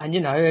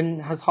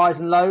has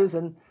highs and lows,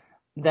 and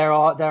there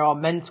are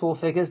mentor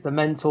figures, the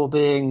mentor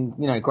being,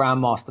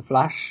 Grandmaster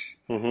Flash.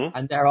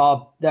 And there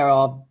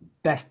are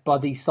best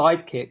buddy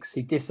sidekicks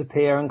who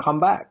disappear and come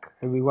back,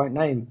 who we won't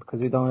name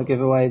because we don't want to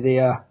give away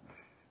the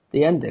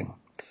ending.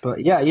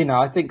 But yeah,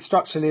 I think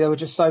structurally there were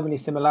just so many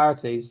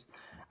similarities.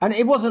 And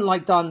it wasn't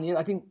like done,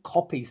 I didn't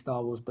copy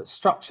Star Wars, but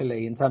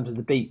structurally in terms of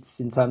the beats,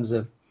 in terms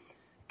of,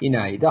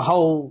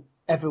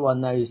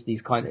 everyone knows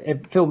these kind of,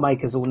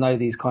 filmmakers all know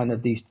these kind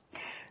of,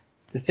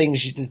 the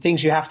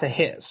things you have to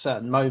hit at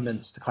certain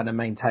moments to kind of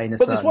maintain a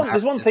certain. But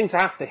there's one thing to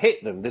have to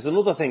hit them. There's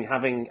another thing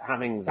having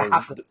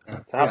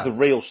the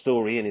real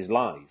story in his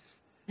life.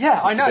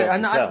 Yeah, I know,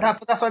 and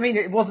that's what I mean.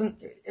 It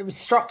was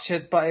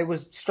structured, but it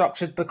was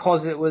structured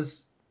because it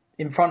was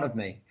in front of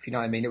me. If you know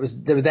what I mean,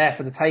 they were there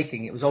for the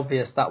taking. It was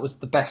obvious that was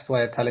the best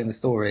way of telling the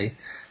story,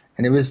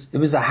 and it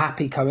was a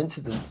happy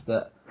coincidence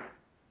that.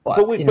 But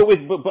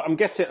I'm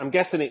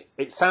guessing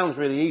it sounds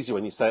really easy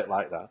when you say it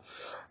like that.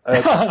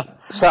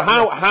 So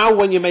how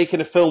when you're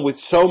making a film with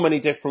so many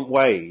different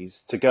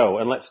ways to go,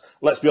 and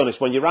let's be honest,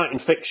 when you're writing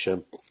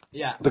fiction,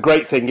 the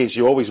great thing is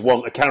you always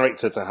want a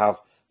character to have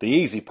the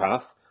easy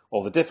path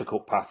or the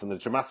difficult path, and the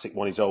dramatic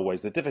one is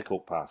always the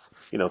difficult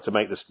path, you know, to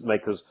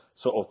make us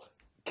sort of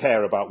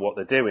care about what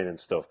they're doing and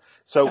stuff.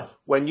 So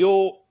when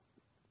you're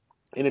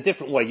in a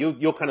different way,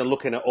 you're kind of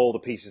looking at all the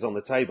pieces on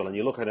the table, and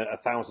you're looking at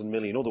 1,000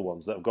 million other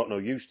ones that have got no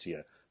use to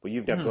you, but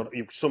you've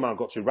somehow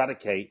got to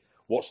eradicate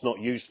what's not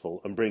useful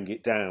and bring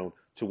it down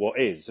to what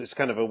is. It's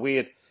kind of a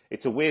weird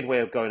way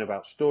of going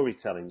about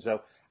storytelling.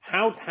 So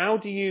how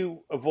do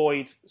you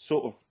avoid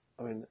sort of,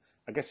 I mean,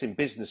 I guess in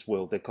business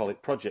world they call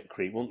it project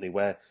creep, wouldn't they?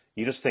 Where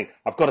you just think,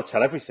 I've got to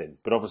tell everything,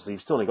 but obviously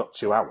you've still only got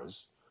 2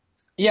 hours.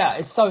 Yeah,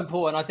 it's so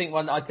important. I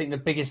think the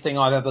biggest thing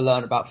I've ever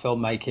learned about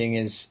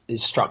filmmaking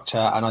is structure,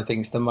 and I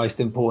think it's the most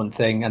important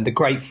thing. And the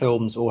great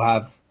films all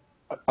have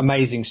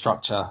amazing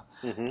structure.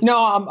 Mm-hmm. You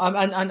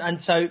know,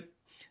 so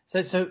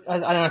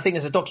I think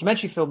as a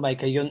documentary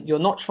filmmaker, you're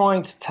not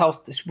trying to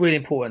tell. It's really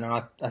important.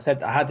 And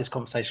I had this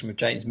conversation with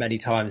James many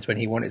times when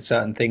he wanted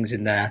certain things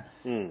in there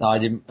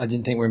that I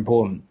didn't think were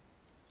important.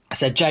 I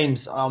said,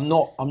 James, I'm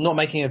not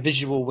making a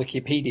visual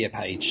Wikipedia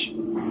page.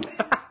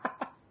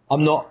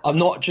 I'm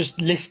not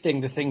just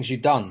listing the things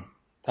you've done.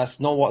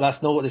 That's not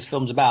what this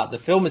film's about. The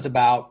film is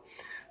about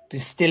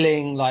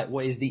distilling like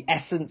what is the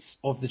essence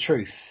of the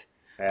truth,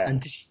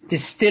 and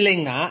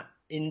distilling that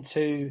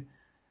into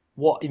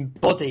what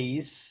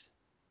embodies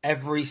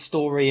every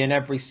story and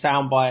every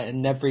soundbite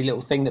and every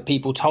little thing that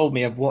people told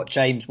me of what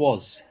James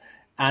was,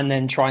 and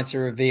then trying to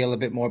reveal a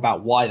bit more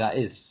about why that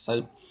is.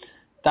 So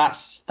that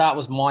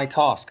was my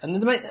task. And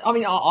I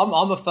mean,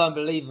 I'm a firm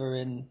believer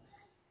in,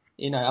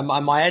 you know,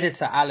 my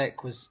editor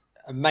Alec was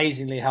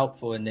amazingly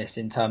helpful in this,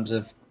 in terms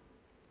of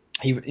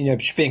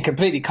just being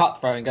completely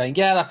cutthroat and going,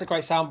 yeah, that's a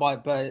great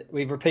soundbite, but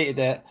we've repeated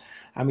it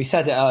and we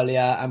said it earlier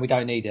and we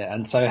don't need it.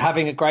 And so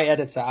having a great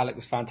editor, Alec,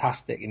 was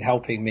fantastic in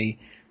helping me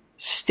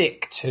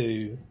stick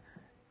to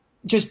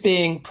just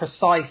being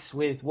precise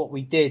with what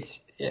we did,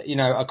 you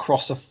know,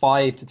 across a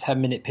 5 to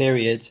 10 minute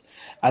period,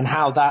 and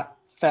how that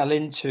fell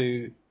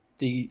into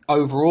the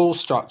overall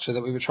structure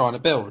that we were trying to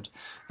build.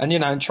 And, you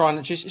know,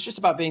 it's just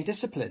about being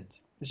disciplined.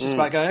 It's just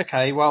about going,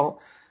 okay, well,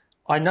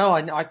 I know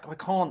I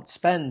can't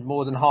spend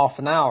more than half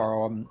an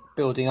hour on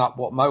building up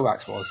what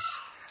MOWAX was.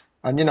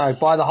 And, you know,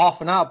 by the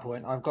half an hour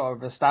point, I've got to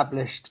have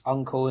established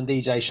Uncle and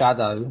DJ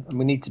Shadow, and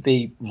we need to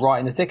be right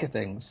in the thick of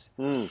things.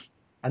 And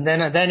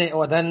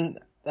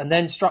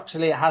then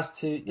structurally it has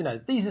to, you know,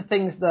 these are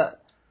things that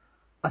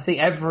I think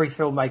every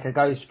filmmaker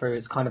goes through.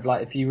 It's kind of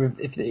like if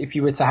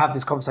you were to have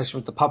this conversation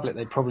with the public,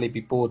 they'd probably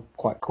be bored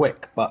quite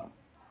quick. But,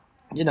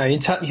 you know, you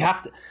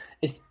have to.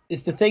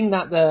 It's the thing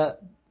that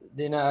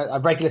a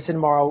regular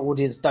cinema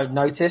audience don't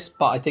notice,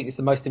 but I think it's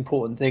the most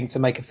important thing to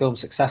make a film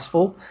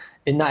successful.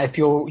 In that,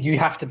 you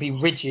have to be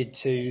rigid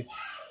to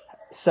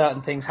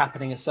certain things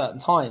happening at certain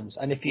times,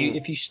 and if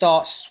you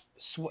start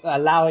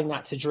allowing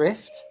that to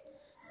drift,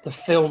 the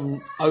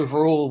film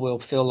overall will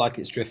feel like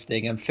it's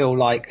drifting and feel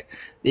like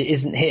it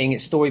isn't hitting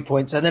its story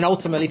points, and then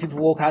ultimately people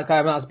walk out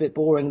going, "That's a bit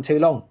boring and too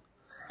long."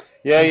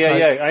 Yeah.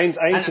 I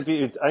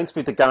interviewed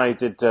the guy who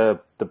did the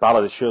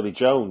Ballad of Shirley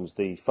Jones,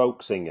 the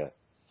folk singer.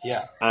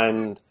 Yeah.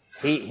 And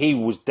he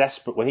was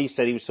desperate when he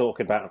said he was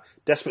talking about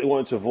desperately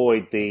wanting to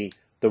avoid the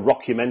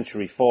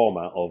rockumentary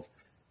format of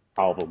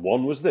album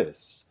 1 was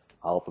this,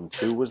 album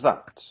 2 was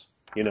that.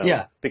 You know.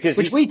 Yeah. Because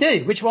which we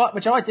do, which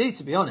I do,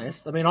 to be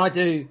honest. I mean,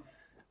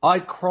 I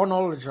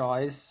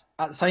chronologize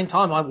at the same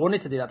time. I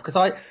wanted to do that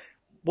because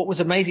what was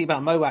amazing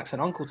about MOWAX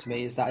and Uncle to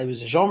me is that it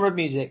was a genre of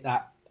music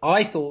that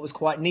I thought was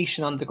quite niche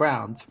and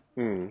underground,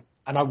 and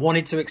I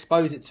wanted to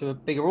expose it to a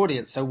bigger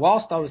audience. So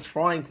whilst I was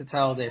trying to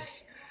tell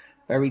this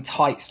very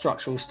tight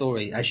structural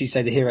story, as you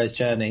say, the hero's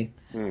journey,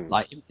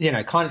 like, you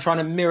know, kind of trying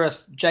to mirror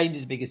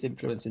James's biggest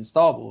influence in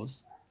Star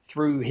Wars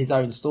through his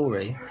own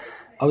story,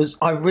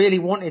 I really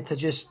wanted to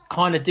just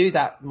kind of do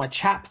that. My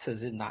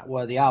chapters in that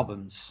were the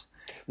albums.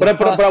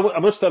 But I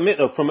must admit,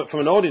 though, from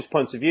an audience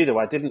point of view, though,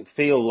 I didn't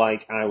feel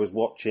like I was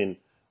watching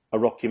a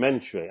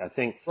rockumentary. I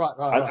think, right.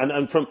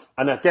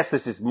 And I guess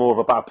this is more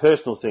about a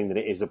personal thing than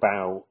it is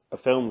about a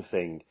film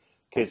thing,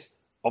 because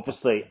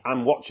obviously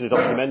I'm watching a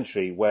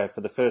documentary where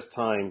for the first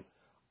time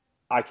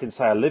I can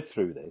say I lived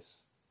through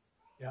this,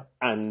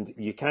 and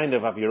you kind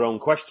of have your own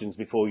questions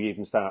before you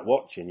even start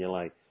watching. You're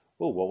like,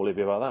 oh, what will it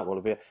be about that? What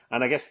will it be?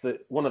 And I guess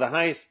that one of the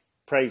highest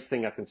praise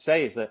thing I can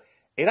say is that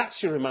it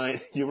actually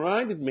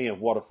reminded me of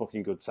what a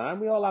fucking good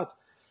time we all had,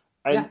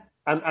 and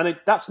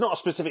that's not a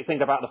specific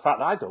thing about the fact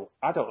that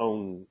I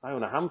own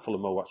a handful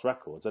of MOWAX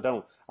records.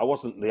 I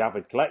wasn't the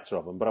avid collector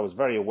of them, but I was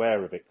very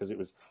aware of it because it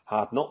was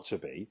hard not to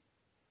be.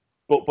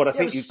 But I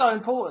think it was so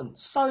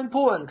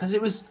important because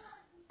it was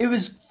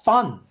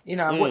fun, you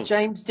know. What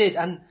James did,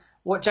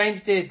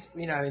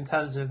 you know, in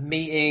terms of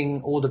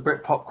meeting all the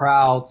Britpop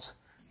crowds,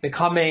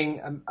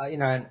 becoming,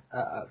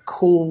 a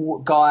cool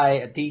guy,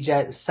 a DJ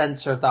at the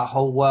center of that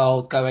whole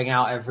world, going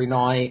out every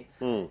night.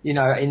 You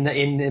know, in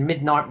the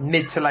mid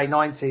to late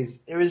 90s,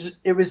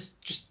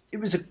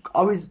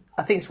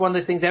 I think it's one of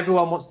those things.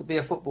 Everyone wants to be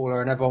a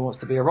footballer and everyone wants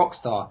to be a rock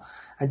star.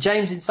 And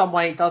James, in some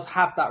way, does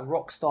have that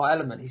rock star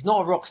element. He's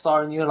not a rock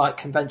star in your like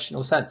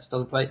conventional sense.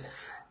 Doesn't play,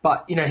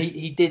 but you know,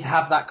 he did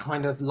have that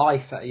kind of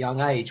life at a young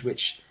age,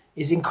 which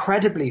is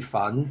incredibly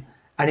fun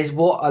and is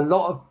what a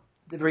lot of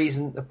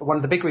one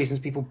of the big reasons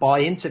people buy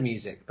into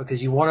music,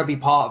 because you want to be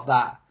part of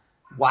that.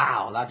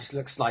 Wow, that just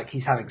looks like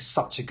he's having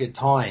such a good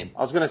time.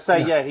 I was going to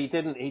say, he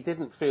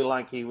didn't feel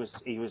like he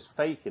was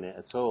faking it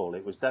at all.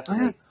 It was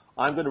definitely,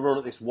 I'm going to run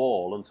at this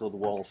wall until the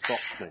wall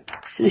stops me.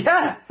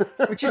 Yeah,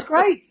 which is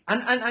great,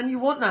 and you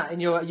want that in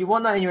your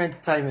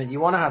entertainment. You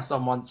want to have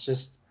someone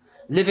just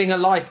living a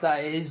life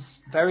that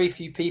is very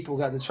few people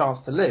get the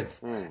chance to live,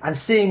 and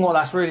seeing what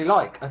that's really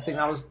like. I think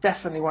that was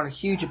definitely one of the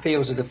huge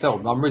appeals of the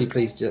film. I'm really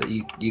pleased that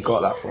you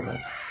got that from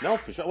it. No,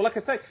 for sure. Well, like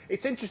I say,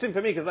 it's interesting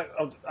for me because, like,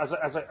 as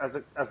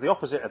the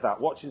opposite of that,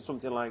 watching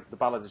something like The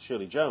Ballad of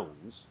Shirley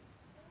Jones.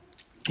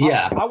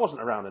 I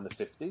wasn't around in the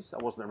 50s. I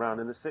wasn't around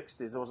in the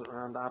 60s. I wasn't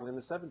around hardly in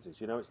the 70s.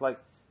 You know, it's like,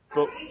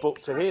 but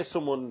to hear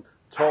someone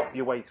talk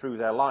your way through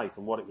their life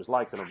and what it was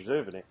like and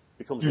observing it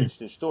becomes an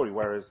interesting story.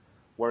 Whereas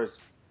what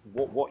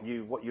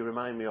you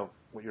remind me of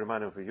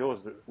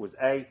yours was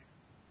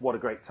what a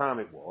great time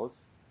it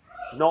was,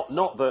 not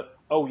that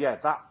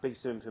that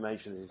piece of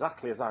information is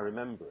exactly as I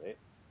remember it.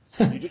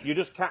 you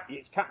just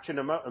it's capturing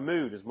a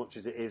mood as much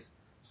as it is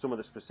some of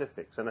the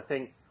specifics. And I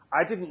think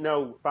I didn't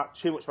know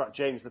too much about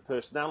James the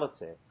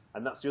personality,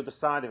 and that's the other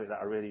side of it that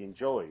I really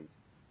enjoyed.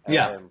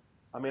 I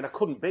mean, I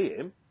couldn't be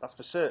him, that's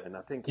for certain.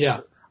 I think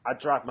I'd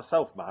drive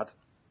myself mad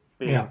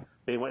being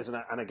what isn't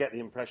it? And I get the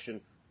impression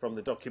from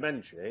the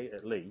documentary,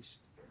 at least,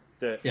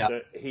 that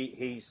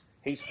he's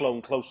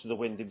flown close to the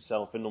wind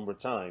himself a number of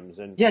times.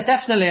 And yeah,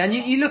 definitely. And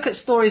you look at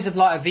stories of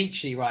like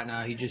Avicii right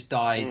now, who just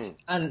died,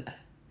 and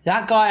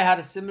that guy had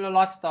a similar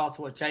lifestyle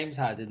to what James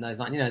had in those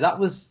nights. You know, that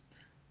was,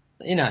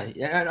 you know,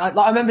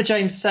 I remember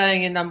James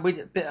saying, Amy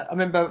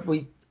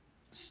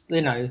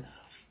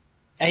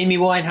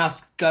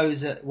Winehouse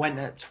went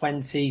at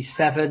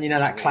 27. You know,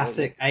 that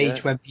classic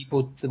age when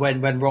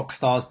rock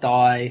stars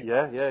die.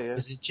 Yeah.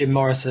 Was it Jim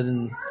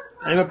Morrison?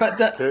 Anyway, but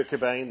Kurt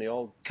Cobain,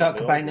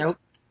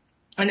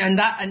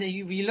 and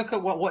you look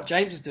at what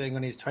James was doing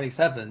when he was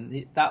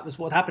 27. That was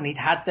what happened. He'd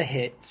had the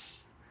hits.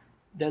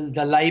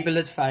 The label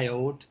had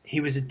failed.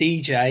 He was a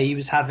DJ. He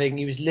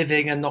was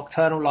living a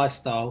nocturnal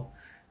lifestyle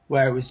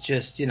where it was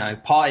just, you know,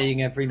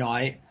 partying every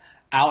night,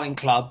 out in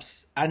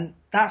clubs, and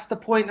that's the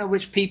point at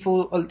which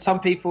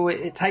some people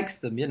it takes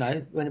them. You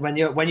know, when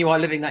you are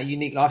living that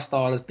unique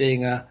lifestyle as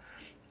being a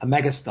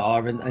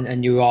megastar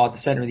and you are the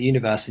center of the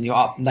universe and you're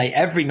up late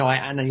every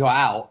night and then you're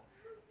out.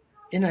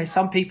 You know,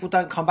 some people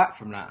don't come back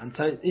from that, and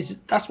so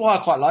that's why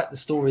I quite like the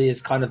story.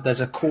 Is kind of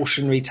there's a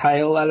cautionary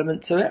tale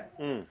element to it.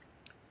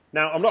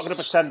 Now, I'm not going to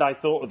pretend I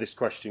thought of this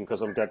question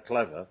because I'm dead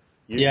clever.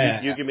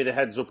 You give me the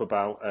heads up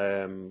about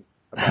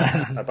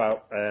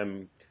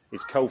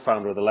his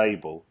co-founder of the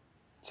label,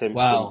 Tim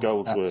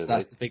Goldsworthy.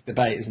 That's the big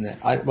debate, isn't it?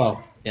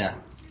 Well,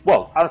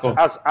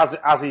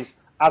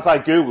 as I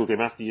googled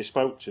him after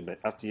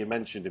you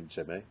mentioned him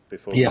to me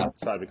before we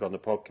started recording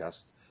the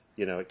podcast,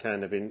 you know, it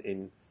kind of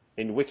in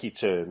wiki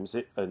terms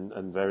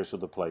and various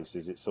other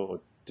places, it sort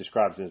of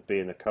describes him as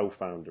being a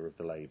co-founder of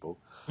the label.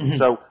 Mm-hmm.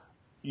 So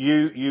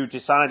you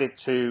decided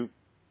to.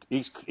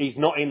 He's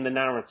not in the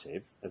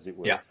narrative, as it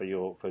were, for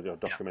your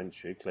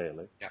documentary,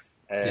 clearly.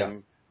 Yeah.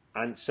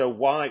 And so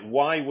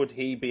why would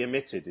he be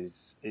omitted?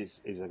 Is I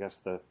guess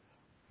the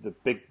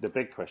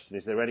big question.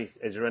 Is there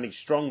any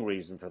strong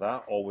reason for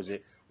that, or was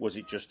it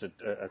just a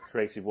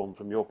creative one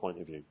from your point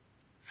of view?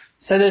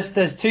 So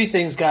there's two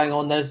things going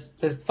on. There's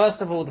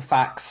first of all the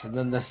facts, and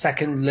then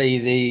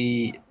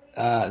secondly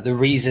the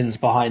reasons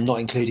behind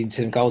not including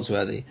Tim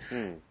Goldsworthy.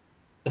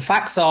 The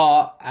facts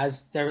are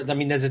there's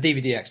a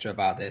DVD extra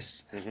about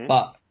this,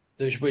 but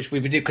which we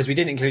would do because we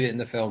didn't include it in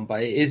the film,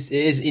 but it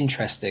is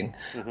interesting.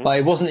 But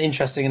it wasn't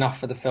interesting enough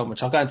for the film,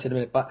 which I'll go into in a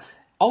minute. But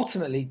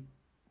ultimately,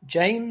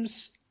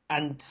 James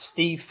and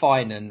Steve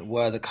Finan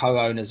were the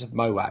co-owners of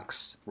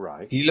Mowax.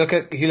 Right. If you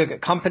look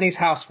at Companies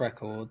House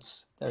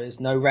records, there is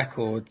no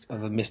record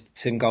of a Mr.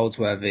 Tim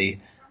Goldsworthy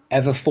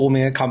ever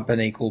forming a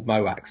company called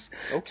Mowax.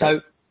 Okay. So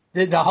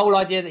the whole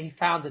idea that he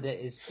founded it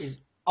is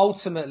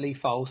ultimately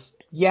false.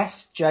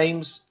 Yes,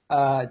 James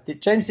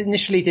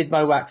initially did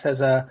Mowax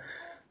as a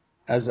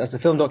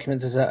film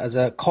document, as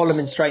a column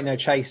in Straight No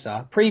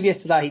Chaser.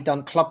 Previous to that, he'd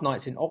done club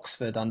nights in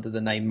Oxford under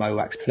the name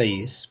Mowax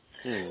Please.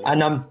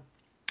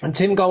 And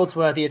Tim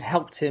Goldsworthy had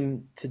helped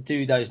him to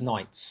do those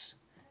nights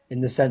in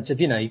the sense of,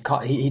 you know,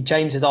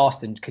 James had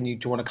asked him, do you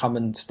want to come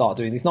and start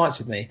doing these nights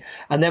with me?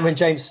 And then when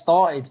James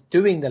started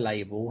doing the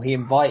label, he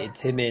invited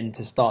Tim in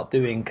to start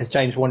doing, because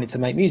James wanted to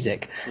make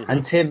music.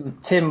 And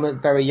Tim was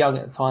very young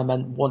at the time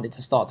and wanted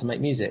to start to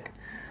make music.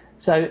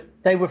 So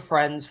they were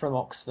friends from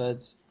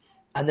Oxford.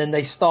 And then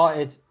they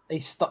started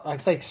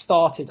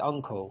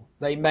Uncle.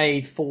 They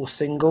made 4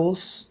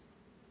 singles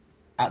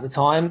at the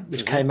time,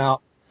 which came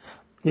out.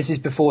 This is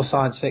before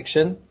Science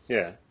Fiction.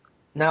 Yeah.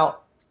 Now,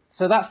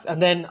 and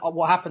then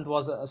what happened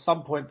was at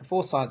some point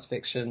before Science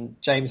Fiction,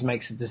 James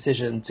makes a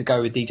decision to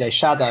go with DJ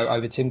Shadow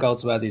over Tim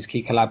Goldsworthy's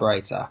key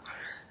collaborator.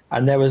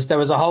 And there was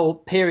a whole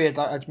period,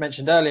 like I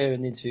mentioned earlier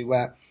in the interview,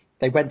 where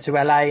they went to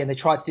LA and they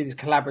tried to do this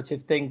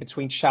collaborative thing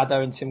between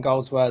Shadow and Tim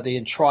Goldsworthy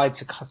and tried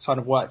to kind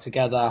of work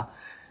together.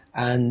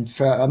 And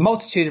for a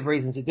multitude of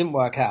reasons, it didn't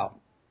work out,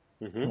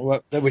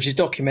 which is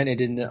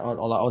documented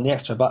on the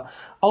extra. But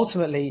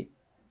ultimately,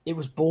 it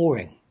was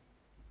boring.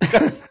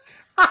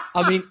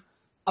 I mean,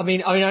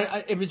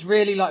 it was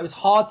really like, it was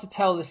hard to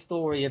tell the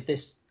story of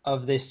this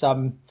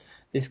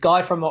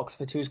guy from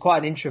Oxford who was quite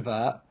an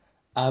introvert.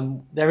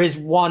 There is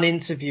one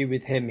interview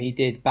with him he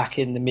did back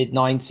in the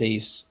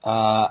mid-90s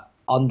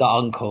under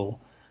Uncle,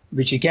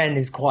 which again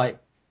is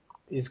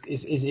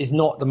is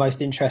not the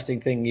most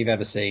interesting thing you've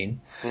ever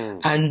seen.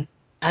 And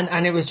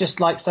it was just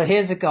like, so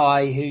here's a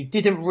guy who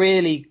didn't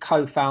really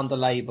co-found the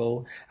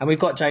label, and we've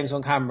got James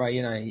on camera,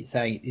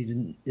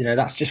 saying,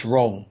 that's just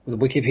wrong. The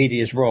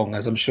Wikipedia is wrong,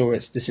 as I'm sure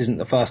this isn't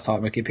the first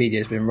time Wikipedia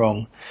has been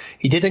wrong.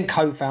 He didn't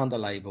co-found the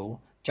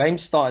label.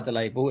 James started the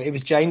label. It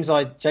was James's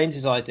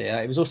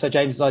idea. It was also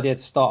James's idea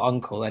to start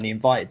Uncle, and he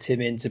invited Tim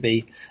in to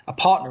be a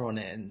partner on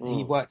it. And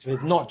he worked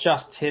with not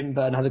just Tim,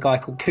 but another guy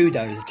called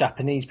Kudo, who's a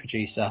Japanese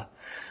producer,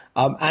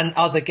 and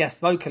other guest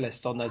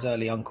vocalists on those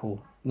early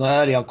Uncle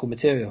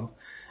material.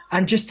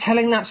 And just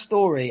telling that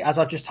story, as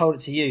I've just told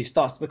it to you,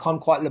 starts to become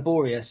quite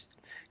laborious,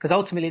 because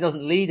ultimately it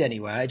doesn't lead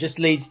anywhere. It just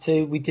leads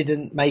to, we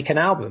didn't make an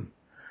album.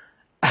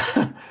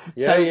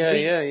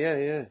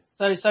 Yeah.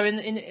 So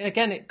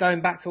again,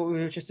 going back to what we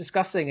were just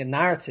discussing in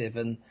narrative,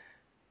 and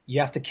you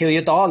have to kill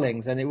your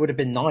darlings, and it would have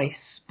been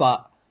nice,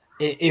 but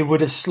it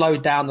would have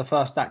slowed down the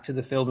first act of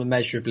the film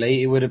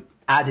immeasurably. It would have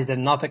added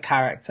another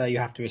character you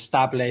have to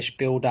establish,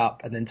 build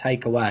up, and then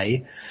take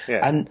away.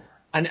 Yeah.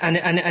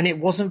 And it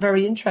wasn't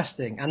very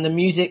interesting, and the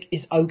music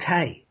is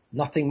okay.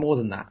 Nothing more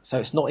than that. So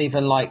it's not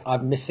even like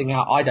I'm missing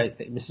out. I don't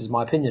think, this is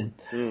my opinion,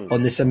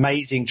 on this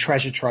amazing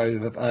treasure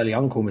trove of early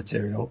Uncle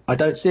material. I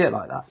don't see it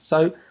like that.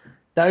 So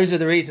those are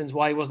the reasons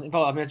why he wasn't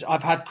involved. I mean,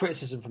 I've had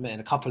criticism from it in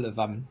a couple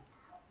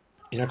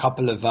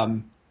of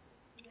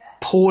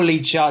poorly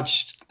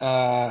judged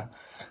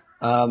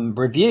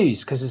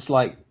reviews, because it's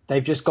like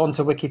they've just gone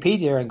to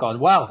Wikipedia and gone,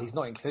 well, he's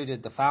not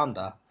included the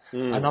founder.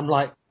 And I'm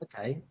like,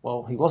 okay,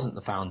 well, he wasn't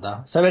the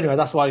founder. So anyway,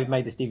 that's why we've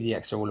made this DVD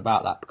extra all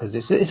about that, because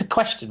it's a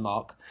question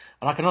mark.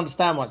 And I can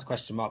understand why it's a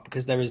question mark,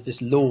 because there is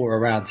this lore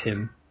around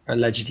him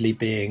allegedly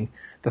being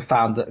the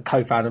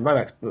co-founder of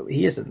MOEX, but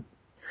he isn't.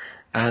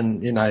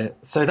 And,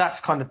 so that's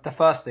kind of the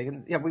first thing.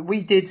 And yeah,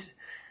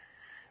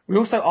 we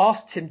also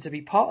asked him to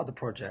be part of the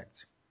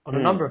project on a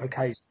number of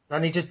occasions,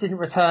 and he just didn't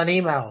return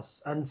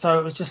emails. And so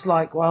it was just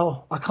like,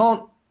 well, I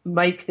can't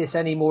make this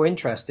any more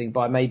interesting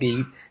by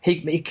maybe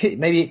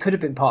it could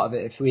have been part of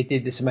it if we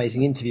did this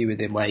amazing interview with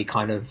him where he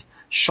kind of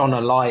shone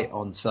a light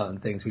on certain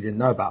things we didn't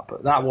know about,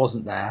 but that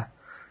wasn't there.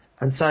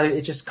 And so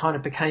it just kind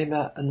of became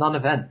a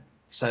non-event.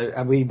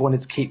 And we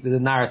wanted to keep the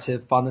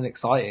narrative fun and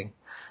exciting.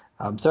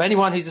 So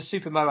anyone who's a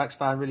Super MOEX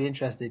fan really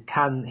interested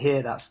can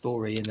hear that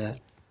story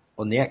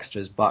on the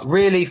extras. But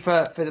really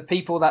for the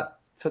people that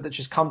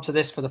just come to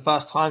this for the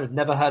first time, have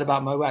never heard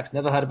about MOEX,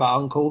 never heard about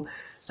Uncle,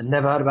 and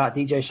never heard about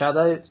DJ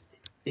Shadow,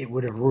 it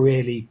would have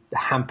really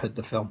hampered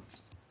the film.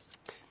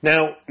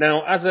 Now,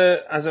 as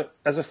a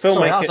filmmaker,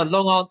 sorry, that was a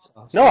long answer.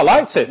 No, I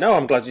liked it. No,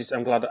 I'm glad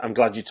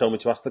you told me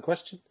to ask the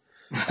question,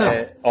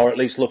 or at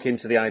least look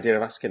into the idea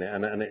of asking it.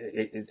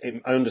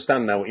 And I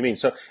understand now what you mean.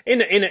 So,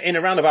 in a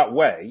roundabout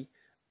way,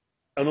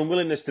 an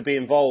unwillingness to be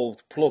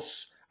involved,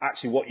 plus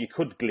actually what you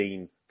could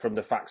glean from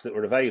the facts that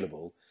were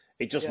available,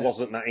 it just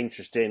wasn't that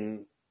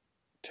interesting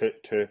to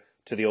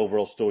the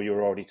overall story you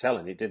were already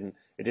telling. It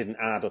didn't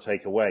add or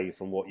take away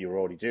from what you were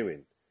already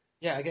doing.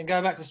 Yeah, again,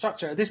 going back to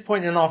structure, at this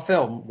point in our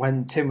film,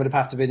 when Tim would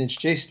have to been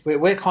introduced,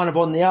 we're kind of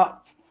on the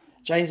up.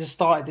 James has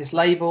started this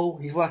label.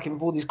 He's working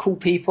with all these cool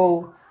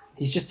people.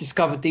 He's just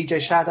discovered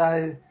DJ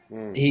Shadow.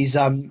 He's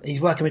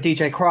working with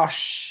DJ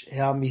Crush.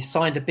 He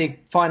signed a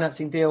big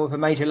financing deal with a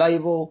major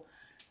label.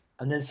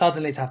 And then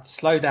suddenly to have to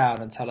slow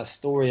down and tell a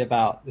story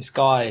about this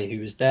guy who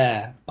was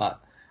there,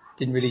 but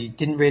didn't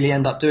really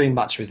end up doing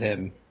much with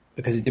him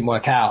because it didn't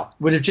work out,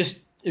 it would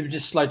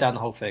just slow down the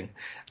whole thing.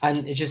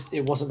 And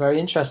it wasn't very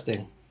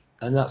interesting.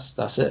 And that's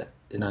it.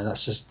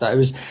 That's just that.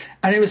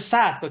 It was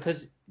sad,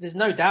 because there's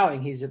no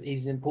doubting he's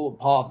an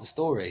important part of the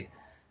story,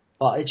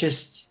 but it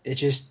just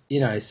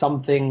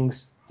some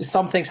things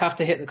have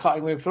to hit the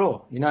cutting room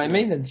floor. You know what I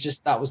mean? And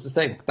that was the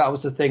thing. That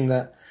was the thing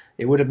that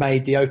it would have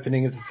made the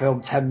opening of the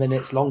film 10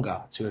 minutes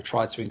longer to have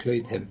tried to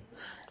include him,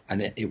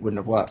 and it wouldn't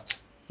have worked.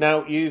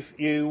 Now you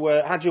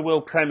had your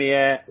world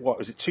premiere. What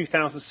was it?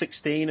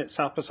 2016 at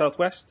South by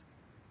Southwest.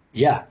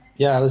 Yeah.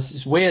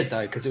 It's weird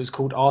though, because it was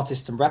called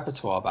Artist and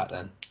Repertoire back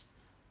then.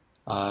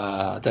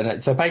 I don't know.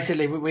 So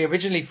basically, we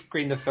originally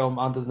screened the film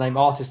under the name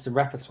Artist and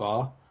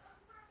Repertoire.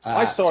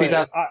 I saw it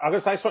at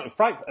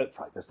Fright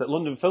Fest at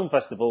London Film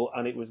Festival,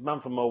 and it was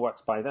Man from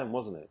MOEX by then,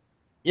 wasn't it?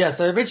 Yeah.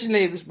 So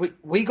originally,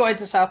 we got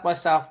into South by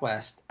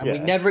Southwest, and we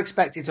never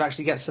expected to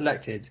actually get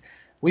selected.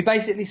 We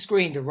basically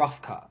screened a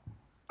rough cut.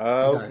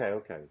 Oh,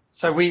 okay.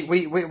 So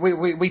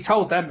we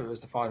told them it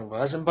was the final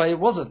version, but it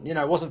wasn't.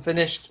 It wasn't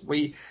finished.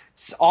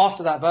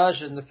 After that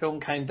version, the film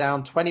came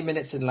down 20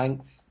 minutes in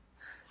length.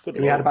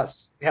 We had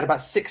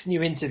about 6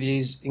 new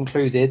interviews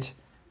included.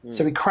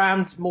 So we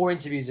crammed more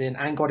interviews in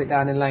and got it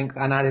down in length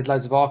and added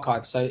loads of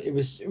archives. So it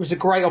was a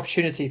great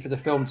opportunity for the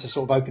film to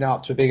sort of open it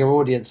up to a bigger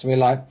audience. And we're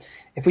like,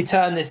 if we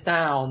turn this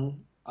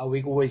down, are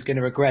we always going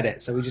to regret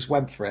it? So we just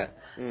went for it.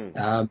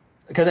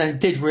 Because it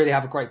did really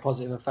have a great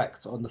positive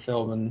effect on the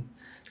film and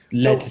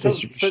led to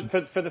distribution.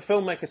 For the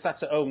filmmaker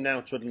sat at home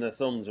now twiddling their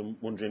thumbs and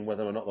wondering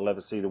whether or not they'll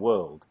ever see the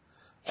world,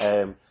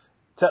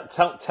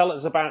 tell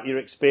us about your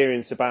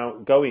experience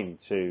about going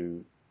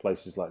to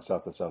places like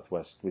South by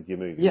Southwest with your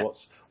movie. Yeah.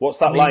 What's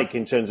that like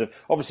in terms of,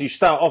 obviously you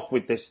start off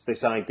with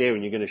this idea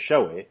and you're going to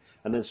show it,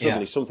 and then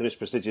suddenly something as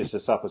prestigious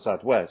as South by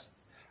Southwest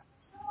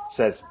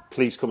says,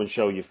 please come and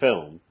show your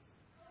film,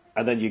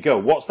 and then you go.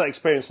 What's that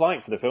experience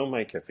like for the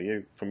filmmaker, for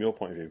you, from your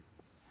point of view?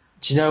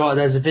 Do you know what?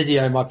 There's a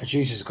video my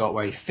producer's got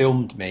where he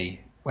filmed me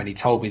when he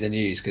told me the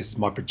news, because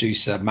my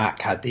producer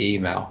Mac had the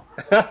email,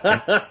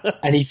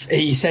 and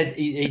he said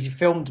he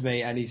filmed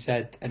me and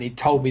he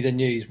told me the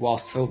news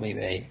whilst filming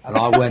me,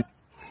 and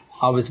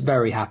I was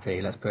very happy.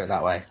 Let's put it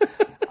that way,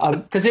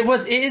 because it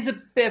is a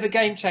bit of a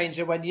game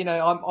changer when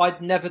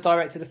I'd never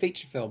directed a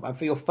feature film, and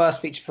for your first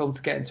feature film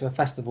to get into a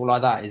festival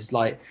like that is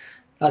like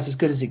that's as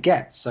good as it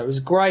gets. So it was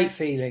a great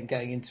feeling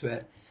getting into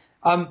it.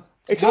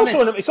 It's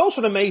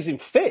also an amazing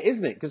fit,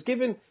 isn't it? Because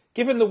given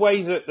the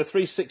way that the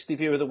 360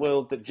 view of the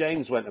world that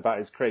James went about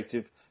his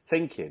creative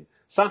thinking,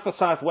 South by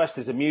Southwest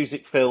is a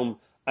music, film,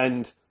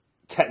 and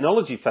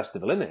technology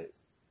festival, isn't it?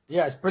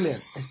 Yeah, it's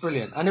brilliant. It's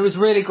brilliant, and it was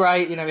really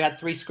great. We had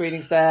 3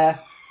 screenings there.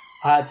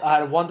 I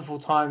had a wonderful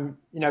time.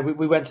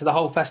 We went to the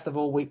whole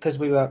festival because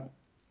we were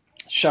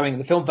showing at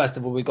the film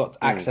festival. We got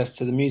access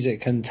to the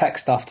music and tech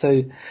stuff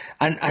too,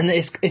 and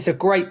it's a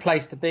great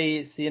place to be.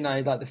 It's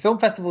like the film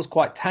festival is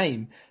quite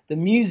tame. The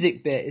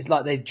music bit is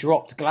like they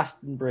dropped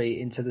Glastonbury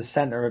into the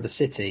centre of a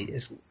city.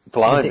 It's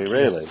blimey,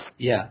 ridiculous. Really?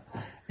 Yeah,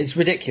 it's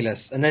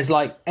ridiculous. And there's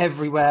like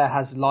everywhere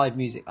has live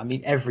music. I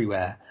mean,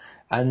 everywhere.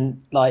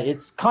 And like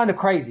it's kind of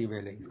crazy,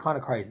 really. It's kind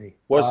of crazy.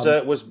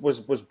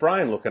 Was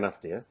Brian looking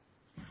after you?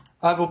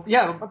 Brian.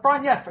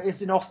 Yeah,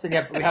 it's in Austin.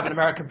 Yeah, but we have an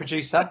American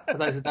producer. For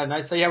those that don't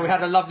know, so yeah, we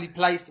had a lovely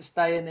place to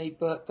stay in. He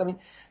booked. I mean,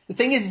 the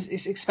thing is,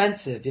 it's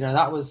expensive.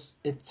 That was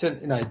it.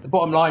 The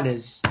bottom line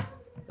is,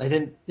 they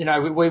didn't. We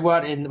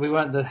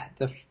weren't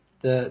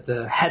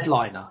the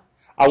headliner.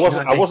 I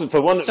wasn't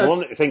for one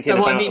thinking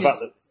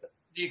about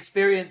the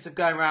experience of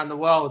going around the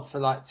world for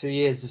like 2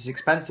 years is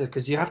expensive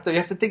because you have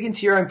to dig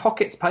into your own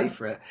pocket to pay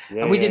for it.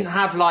 Yeah, and we didn't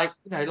have like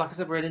I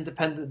said, we're an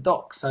independent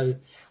doc, so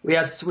we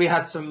had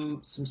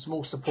some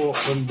small support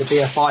from the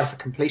BFI for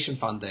completion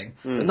funding,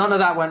 but none of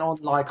that went on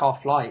like our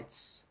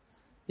flights.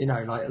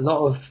 Like a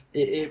lot of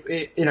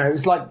it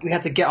was like we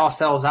had to get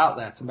ourselves out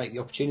there to make the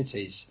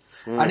opportunities,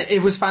 and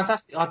it was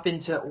fantastic. I've been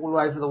to all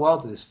over the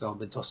world with this film.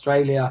 Been to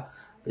Australia,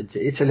 been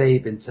to Italy,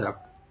 been to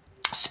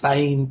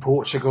Spain,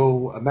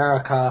 Portugal,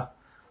 America.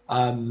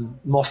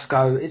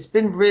 Moscow. It's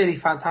been really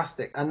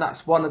fantastic, and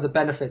that's one of the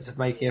benefits of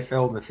making a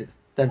film if it's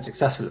then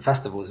successful at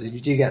festivals. You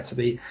do get to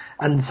be,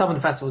 and some of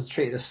the festivals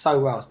treated us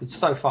so well. It's been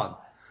so fun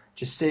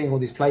just seeing all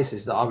these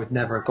places that I would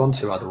never have gone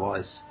to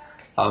otherwise.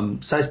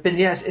 So it's been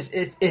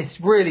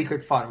it's really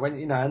good fun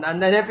when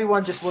and then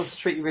everyone just wants to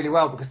treat you really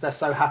well because they're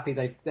so happy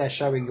they're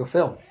showing your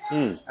film,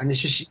 and it's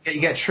just you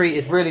get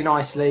treated really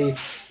nicely.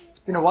 It's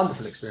been a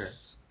wonderful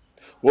experience.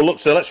 Well, look,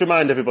 so let's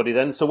remind everybody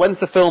then. So when's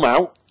the film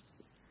out?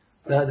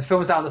 The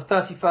film is out on the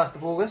 31st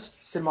of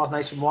August, cinemas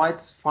nationwide.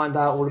 Find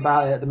out all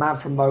about it at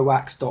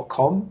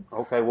themanfrommowax.com.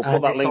 Okay, we'll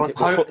put that link.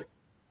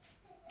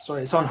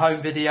 It's on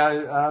home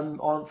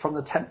video from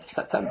the 10th of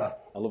September.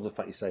 I love the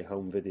fact you say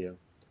home video.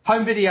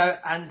 Home video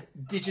and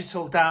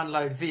digital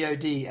download,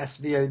 VOD,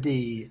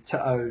 SVOD,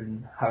 to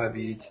own, however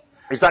you'd...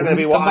 Is that going to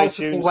be what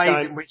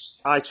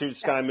iTunes,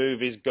 Sky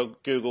Movies,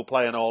 Google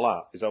Play and all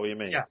that? Is that what you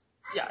mean?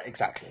 Yeah,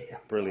 exactly. Yeah.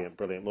 Brilliant.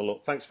 Well,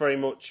 look, thanks very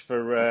much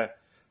for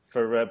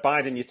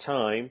biding your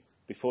time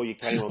before you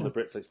came on the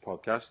Britflix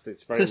podcast.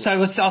 It's very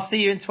I'll see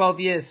you in 12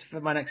 years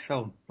for my next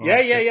film. Yeah.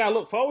 I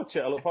look forward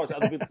to it.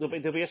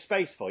 There'll be a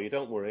space for you.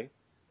 Don't worry.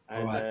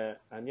 And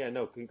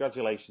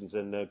congratulations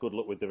and good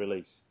luck with the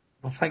release.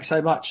 Well, thanks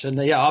so much. And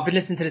I've been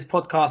listening to this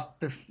podcast,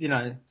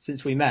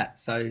 since we met.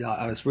 So it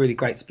was really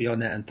great to be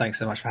on it. And thanks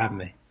so much for having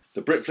me.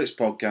 The Britflix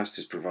podcast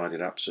is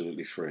provided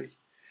absolutely free.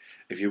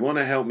 If you want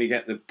to help me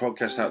get the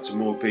podcast out to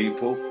more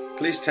people,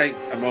 please take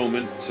a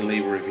moment to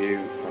leave a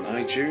review on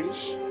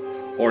iTunes.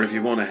 Or if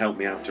you want to help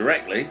me out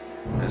directly,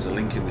 there's a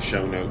link in the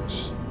show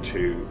notes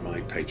to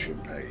my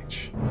Patreon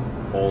page.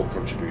 All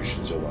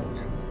contributions are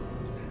welcome.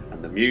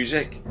 And the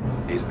music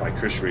is by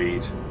Chris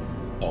Reed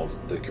of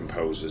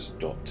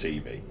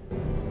thecomposers.tv.